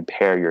not going to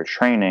impair your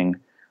training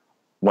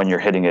when you're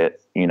hitting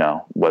it,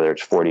 whether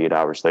it's 48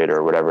 hours later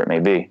or whatever it may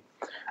be.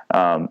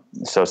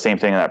 So same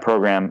thing in that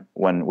program.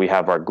 When we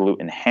have our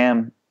glute and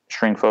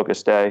hamstring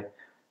focus day,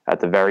 At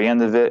the very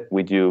end of it,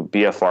 we do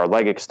BFR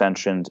leg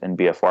extensions and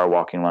BFR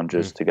walking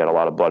lunges to get a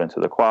lot of blood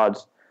into the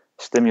quads,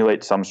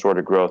 stimulate some sort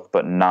of growth,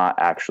 but not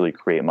actually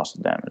create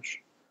muscle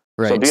damage.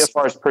 Right. So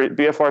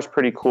BFR is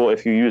pretty cool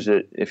if you use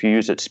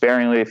it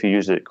sparingly, if you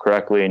use it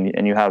correctly,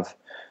 and you have,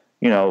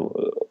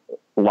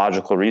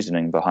 logical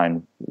reasoning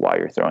behind why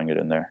you're throwing it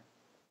in there.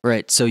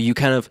 Right. So you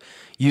kind of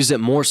use it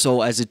more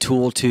so as a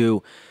tool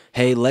to,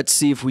 hey, let's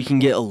see if we can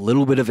get a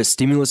little bit of a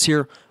stimulus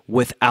here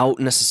without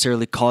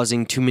necessarily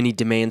causing too many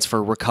demands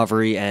for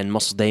recovery and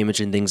muscle damage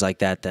and things like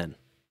that then.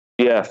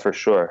 Yeah, for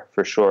sure.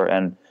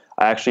 And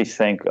I actually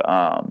think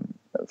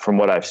from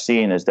what I've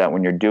seen is that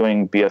when you're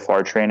doing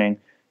BFR training,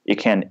 you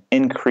can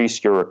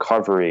increase your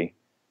recovery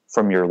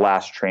from your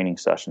last training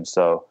session.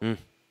 So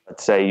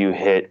let's say you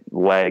hit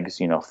legs,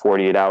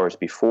 48 hours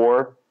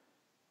before.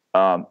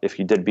 If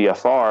you did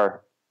BFR,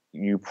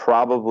 you're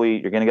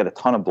going to get a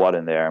ton of blood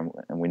in there.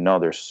 And we know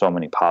there's so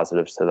many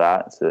positives to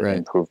that to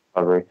improve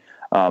recovery.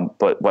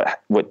 But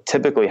what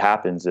typically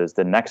happens is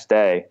the next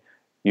day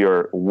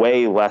you're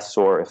way less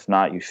sore. If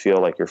not, you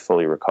feel like you're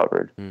fully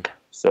recovered.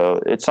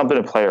 So it's something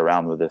to play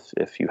around with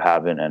if you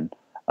haven't.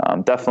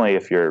 And definitely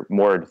if you're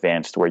more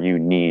advanced where you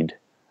need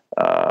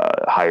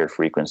higher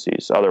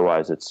frequencies.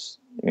 Otherwise, it's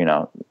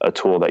a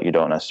tool that you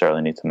don't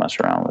necessarily need to mess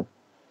around with.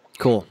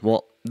 Cool.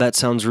 Well, that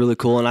sounds really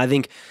cool. And I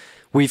think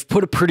we've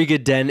put a pretty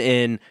good dent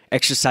in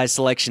exercise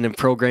selection and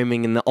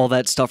programming and all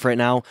that stuff right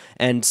now.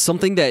 And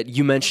something that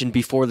you mentioned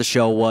before the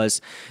show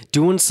was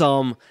doing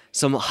some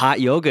hot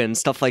yoga and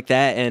stuff like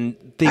that, and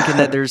thinking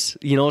that there's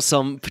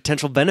some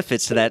potential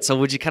benefits to that. So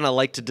would you kind of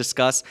like to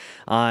discuss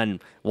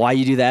on why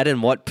you do that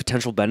and what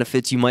potential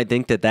benefits you might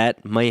think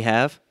that may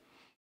have?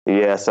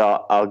 Yeah,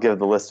 so I'll give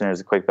the listeners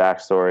a quick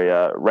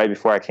backstory. Right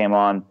before I came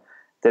on,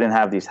 didn't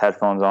have these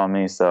headphones on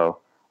me, so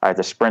I had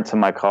to sprint to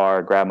my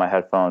car, grab my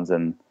headphones,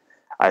 and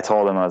I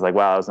told him, I was like,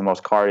 wow, that was the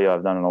most cardio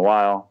I've done in a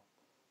while.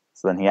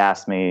 So then he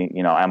asked me,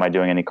 am I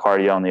doing any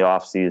cardio in the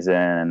off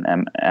season?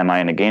 Am I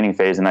in a gaining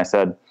phase? And I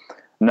said,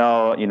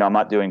 no, I'm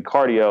not doing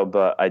cardio,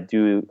 but I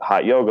do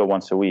hot yoga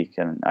once a week,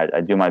 and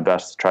I do my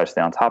best to try to stay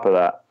on top of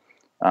that.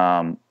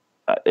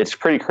 It's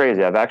pretty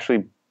crazy.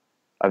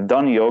 I've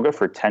done yoga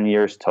for 10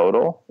 years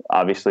total.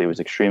 Obviously,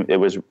 it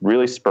was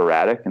really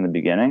sporadic in the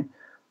beginning,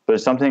 but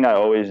it's something I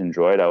always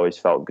enjoyed. I always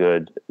felt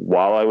good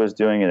while I was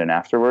doing it and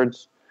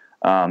afterwards.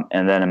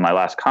 And then in my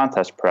last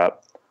contest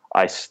prep,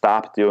 I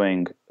stopped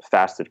doing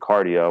fasted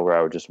cardio where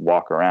I would just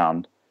walk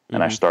around,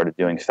 and I started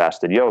doing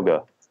fasted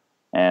yoga.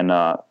 And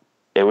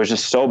it was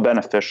just so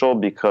beneficial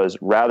because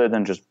rather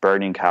than just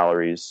burning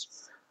calories,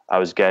 I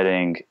was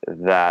getting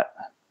that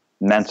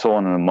mental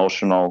and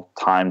emotional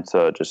time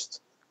to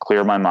just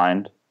clear my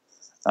mind,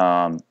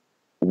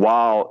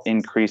 while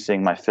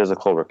increasing my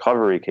physical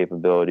recovery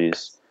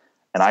capabilities.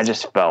 And I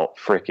just felt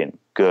freaking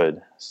good.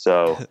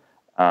 So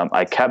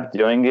I kept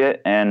doing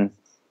it. And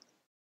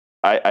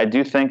I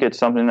do think it's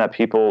something that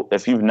people,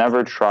 if you've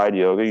never tried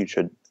yoga, you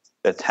should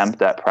attempt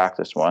that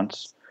practice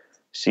once,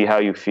 see how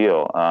you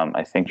feel.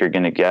 I think you're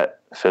going to get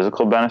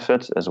physical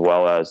benefits as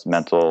well as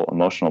mental,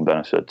 emotional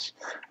benefits.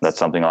 That's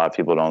something a lot of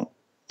people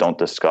don't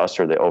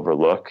discuss or they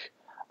overlook.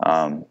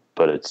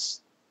 But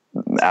it's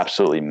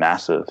absolutely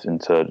massive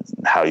into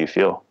how you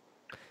feel.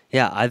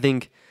 Yeah, I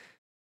think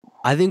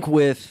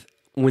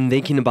when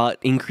thinking about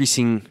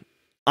increasing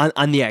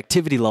on the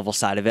activity level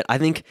side of it, I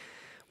think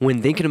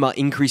when thinking about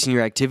increasing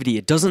your activity,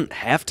 it doesn't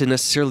have to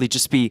necessarily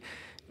just be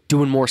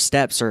doing more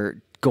steps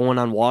or going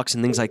on walks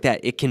and things like that.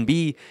 It can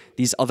be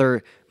these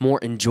other more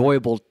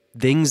enjoyable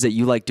things that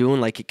you like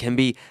doing. Like it can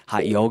be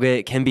hot yoga.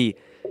 It can be,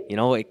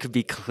 it could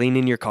be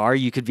cleaning your car.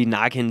 You could be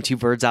knocking two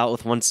birds out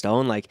with one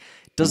stone. Like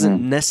it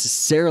doesn't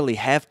necessarily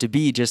have to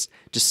be just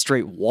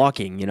straight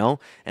walking,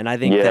 And I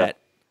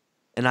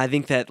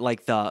think that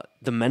like the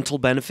mental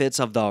benefits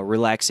of the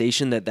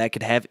relaxation that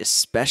could have,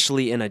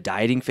 especially in a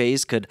dieting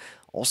phase, could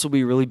also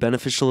be really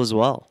beneficial as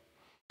well.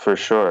 For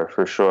sure.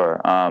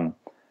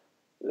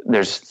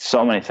 There's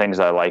so many things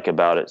I like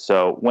about it.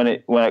 So when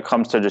it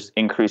comes to just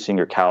increasing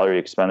your calorie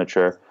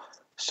expenditure,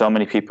 so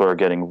many people are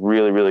getting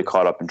really, really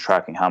caught up in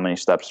tracking how many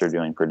steps they're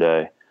doing per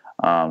day.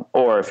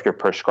 Or if you're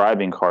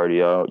prescribing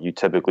cardio, you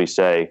typically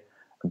say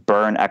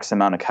burn X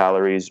amount of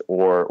calories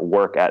or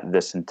work at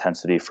this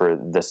intensity for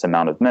this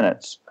amount of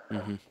minutes.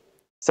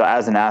 So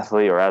as an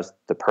athlete or as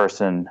the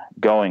person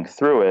going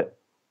through it,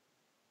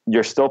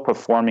 you're still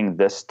performing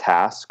this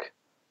task,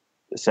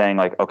 saying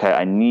like, okay,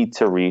 I need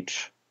to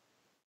reach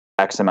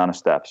X amount of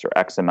steps or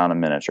X amount of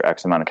minutes or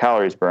X amount of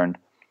calories burned.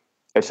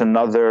 It's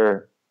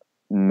another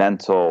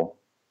mental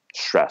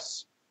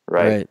stress,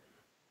 right?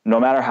 No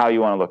matter how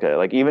you want to look at it,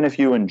 like even if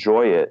you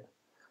enjoy it,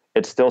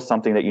 it's still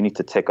something that you need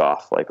to tick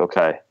off. Like,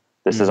 okay,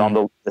 this is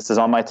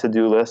on my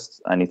to-do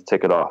list. I need to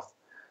tick it off.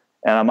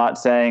 And I'm not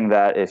saying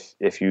that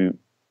if you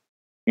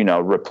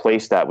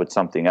replace that with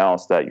something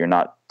else that you're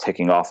not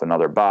ticking off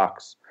another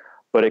box,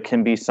 but it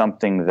can be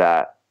something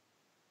that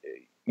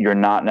you're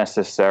not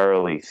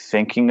necessarily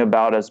thinking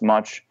about as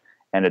much,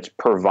 and it's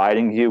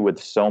providing you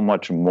with so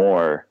much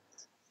more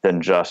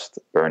than just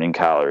burning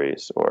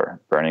calories or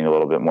burning a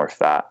little bit more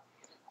fat.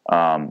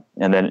 And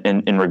then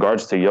in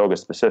regards to yoga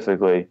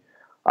specifically,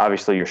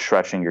 obviously you're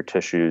stretching your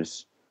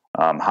tissues.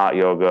 Hot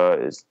yoga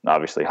is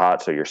obviously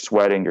hot, so you're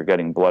sweating, you're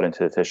getting blood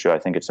into the tissue. I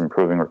think it's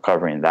improving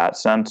recovery in that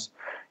sense.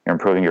 You're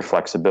improving your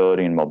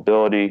flexibility and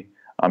mobility.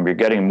 You're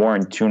getting more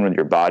in tune with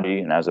your body.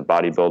 And as a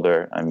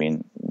bodybuilder, I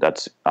mean,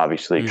 that's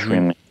obviously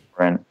extremely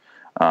important,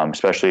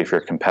 especially if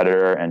you're a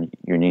competitor and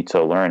you need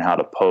to learn how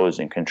to pose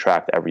and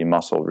contract every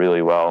muscle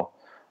really well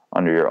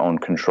under your own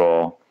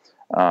control.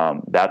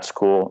 That's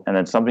cool. And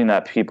then something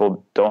that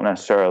people don't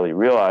necessarily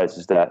realize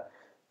is that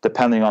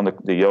depending on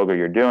the yoga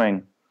you're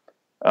doing,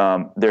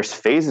 there's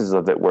phases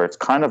of it where it's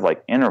kind of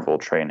like interval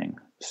training.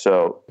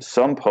 So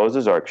some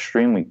poses are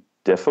extremely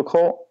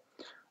difficult.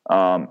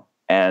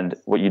 And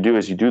what you do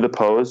is you do the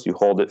pose, you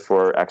hold it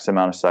for X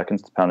amount of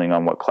seconds, depending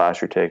on what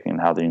class you're taking and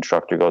how the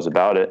instructor goes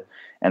about it,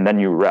 and then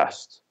you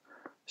rest.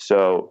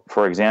 So,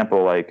 for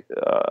example, like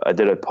I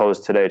did a pose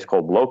today. It's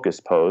called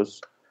locust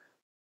pose.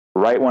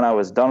 Right when I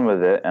was done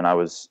with it and I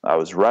was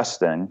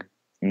resting,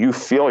 you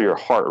feel your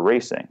heart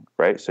racing,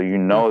 right? So you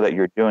know that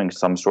you're doing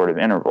some sort of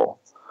interval.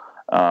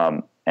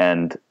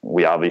 And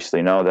we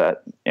obviously know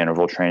that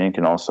interval training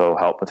can also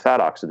help with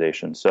fat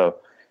oxidation. So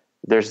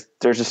there's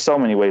just so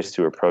many ways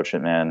to approach it,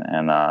 man,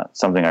 and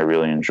something I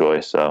really enjoy.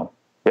 So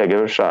yeah, give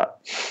it a shot.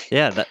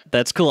 Yeah,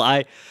 that's cool.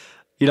 I've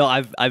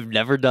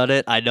never done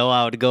it. I know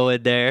I would go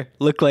in there,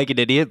 look like an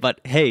idiot,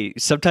 but hey,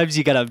 sometimes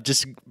you gotta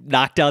just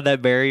knock down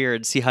that barrier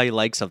and see how you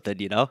like something,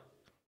 you know?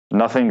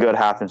 Nothing good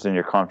happens in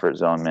your comfort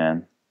zone,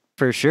 man.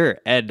 For sure.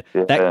 And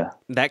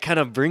that kind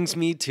of brings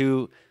me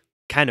to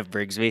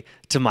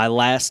my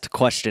last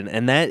question,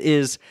 and that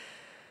is,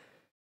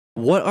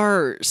 what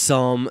are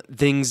some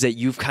things that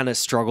you've kind of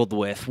struggled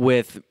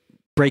with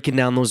breaking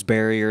down those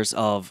barriers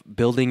of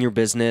building your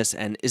business?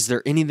 And is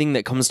there anything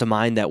that comes to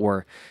mind that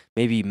were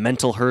maybe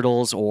mental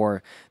hurdles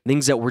or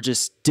things that were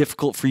just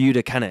difficult for you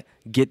to kind of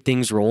get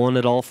things rolling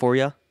at all for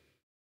you?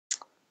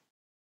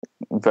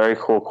 Very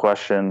cool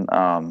question.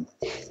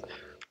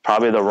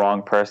 Probably the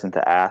wrong person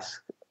to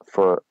ask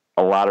for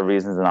a lot of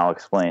reasons, and I'll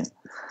explain.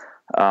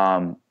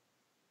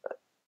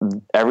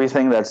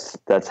 Everything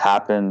that's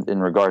happened in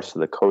regards to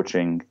the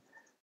coaching,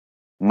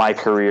 my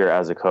career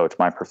as a coach,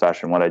 my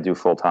profession, what I do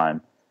full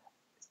time,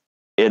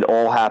 it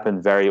all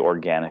happened very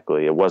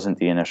organically. It wasn't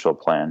the initial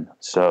plan.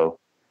 So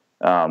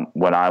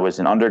when I was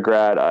in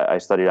undergrad, I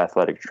studied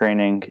athletic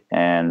training,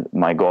 and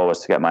my goal was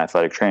to get my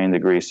athletic training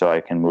degree so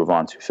I can move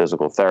on to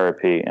physical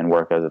therapy and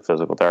work as a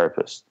physical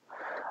therapist.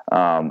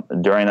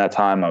 During that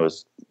time, I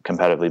was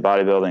competitively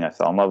bodybuilding. I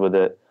fell in love with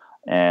it,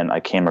 and I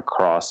came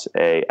across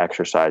a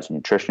exercise and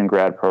nutrition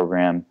grad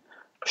program,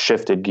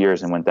 shifted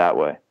gears and went that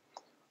way.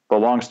 But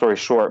long story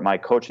short, my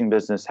coaching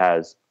business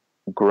has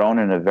grown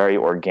in a very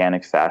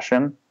organic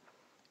fashion,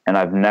 and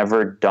I've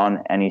never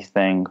done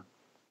anything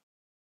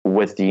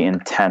with the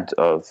intent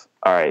of,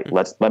 all right,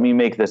 let me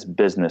make this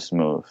business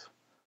move.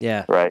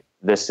 Yeah. Right.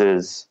 This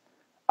is,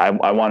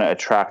 I want to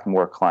attract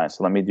more clients.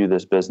 So let me do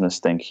this business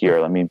thing here.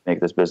 Let me make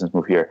this business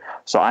move here.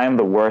 So I am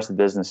the worst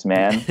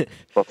businessman,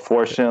 but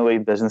fortunately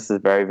business is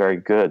very, very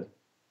good.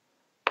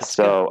 That's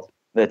so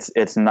good.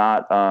 It's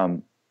not,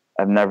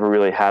 I've never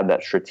really had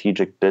that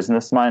strategic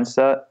business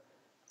mindset.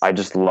 I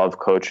just love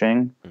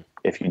coaching.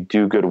 If you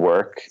do good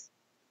work,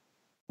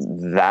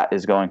 that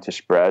is going to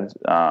spread.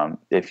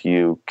 If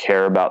you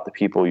care about the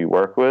people you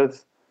work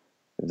with,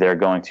 they're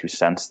going to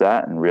sense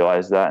that and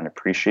realize that and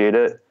appreciate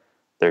it.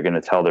 They're going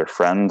to tell their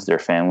friends, their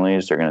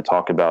families. They're going to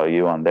talk about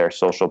you on their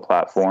social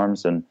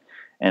platforms,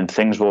 and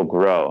things will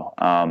grow.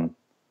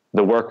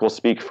 The work will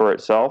speak for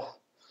itself.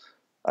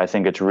 I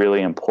think it's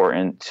really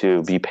important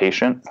to be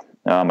patient.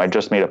 I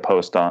just made a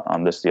post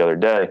on this the other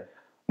day.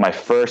 My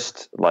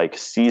first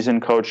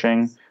season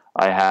coaching,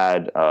 I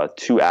had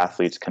 2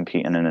 athletes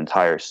compete in an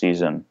entire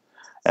season.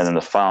 And then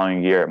the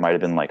following year, it might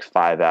have been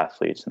 5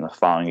 athletes. And the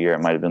following year, it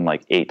might have been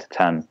 8 to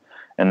 10.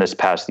 And this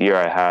past year,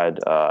 I had,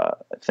 I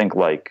think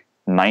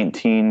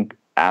 19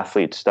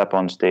 athletes step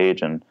on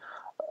stage. And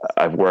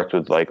I've worked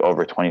with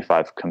over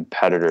 25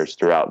 competitors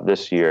throughout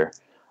this year.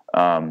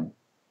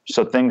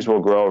 So things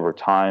will grow over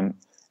time.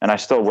 And I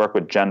still work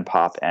with Gen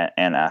Pop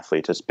and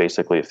athletes. It's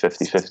basically a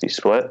 50-50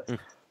 split.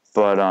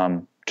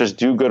 But just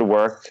do good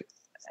work,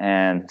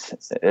 and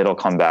it'll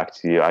come back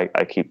to you.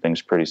 I keep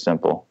things pretty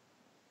simple.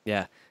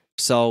 Yeah.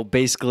 So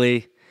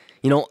basically,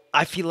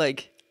 I feel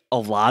like a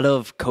lot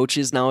of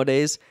coaches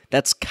nowadays,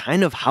 that's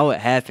kind of how it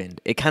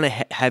happened. It kind of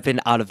happened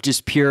out of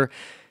just pure,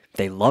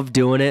 they love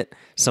doing it.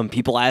 Some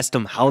people asked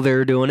them how they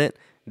were doing it.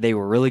 They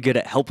were really good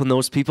at helping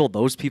those people.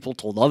 Those people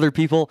told other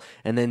people,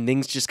 and then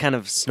things just kind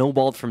of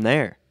snowballed from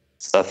there.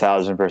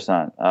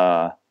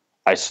 1,000%.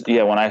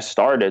 When I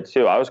started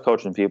too, I was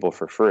coaching people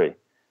for free.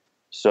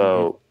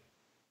 So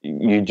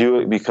you do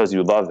it because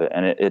you love it.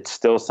 And it's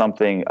still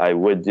something I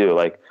would do.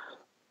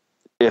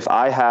 If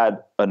I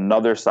had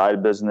another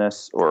side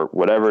business or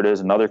whatever it is,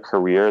 another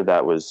career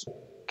that was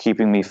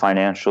keeping me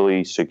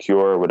financially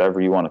secure, whatever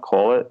you want to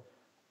call it,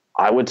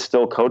 I would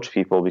still coach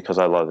people because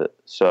I love it.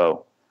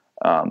 So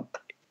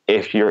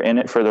if you're in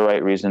it for the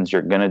right reasons,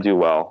 you're going to do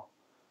well.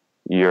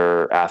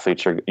 your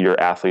athletes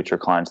or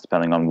clients,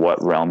 depending on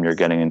what realm you're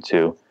getting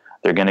into,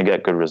 they're going to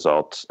get good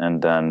results,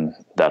 and then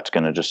that's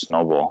going to just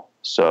snowball.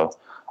 So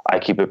I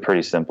keep it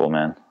pretty simple,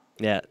 man.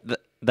 Yeah,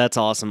 that's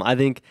awesome. I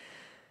think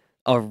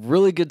a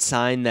really good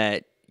sign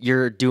that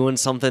you're doing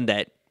something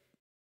that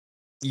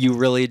you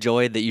really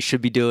enjoy, that you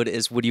should be doing,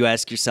 is when you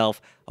ask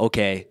yourself,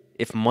 okay,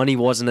 if money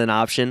wasn't an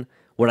option,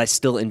 would I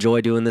still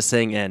enjoy doing this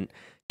thing? And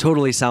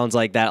totally sounds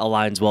like that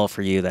aligns well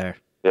for you there.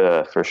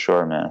 Yeah, for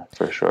sure, man.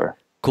 For sure.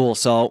 Cool.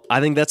 So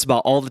I think that's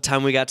about all the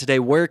time we got today.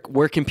 Where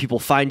can people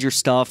find your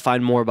stuff,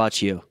 find more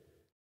about you?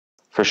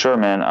 For sure,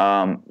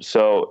 man.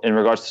 So in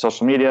regards to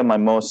social media, my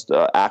most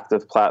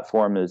active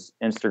platform is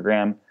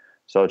Instagram.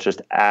 So it's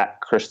just at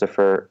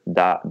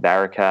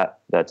Christopher.Barakat.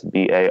 That's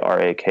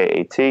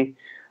Barakat.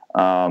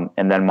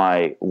 And then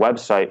my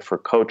website for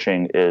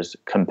coaching is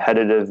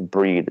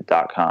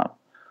competitivebreed.com.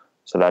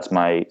 So that's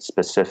my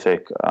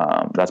specific,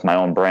 that's my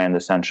own brand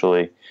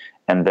essentially.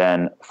 And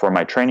then for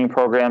my training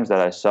programs that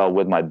I sell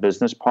with my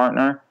business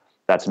partner,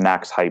 that's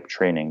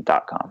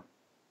maxhypetraining.com.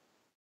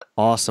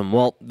 Awesome.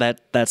 Well,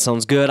 that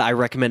sounds good. I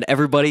recommend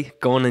everybody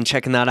going and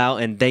checking that out.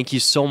 And thank you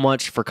so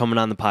much for coming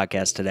on the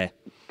podcast today.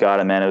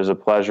 Got it, man. It was a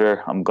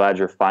pleasure. I'm glad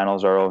your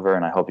finals are over,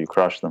 and I hope you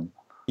crush them.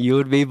 You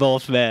and me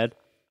both, man.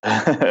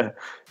 Good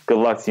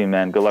luck to you,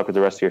 man. Good luck with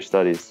the rest of your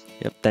studies.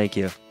 Yep. Thank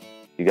you.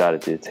 You got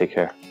it, dude. Take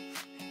care.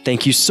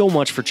 Thank you so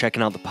much for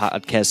checking out the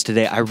podcast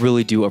today. I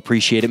really do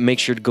appreciate it. Make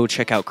sure to go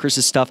check out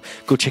Chris's stuff.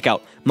 Go check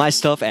out my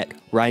stuff at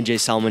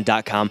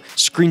ryanjsolomon.com.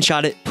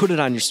 Screenshot it, put it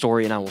on your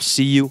story, and I will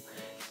see you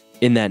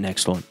in that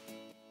next one.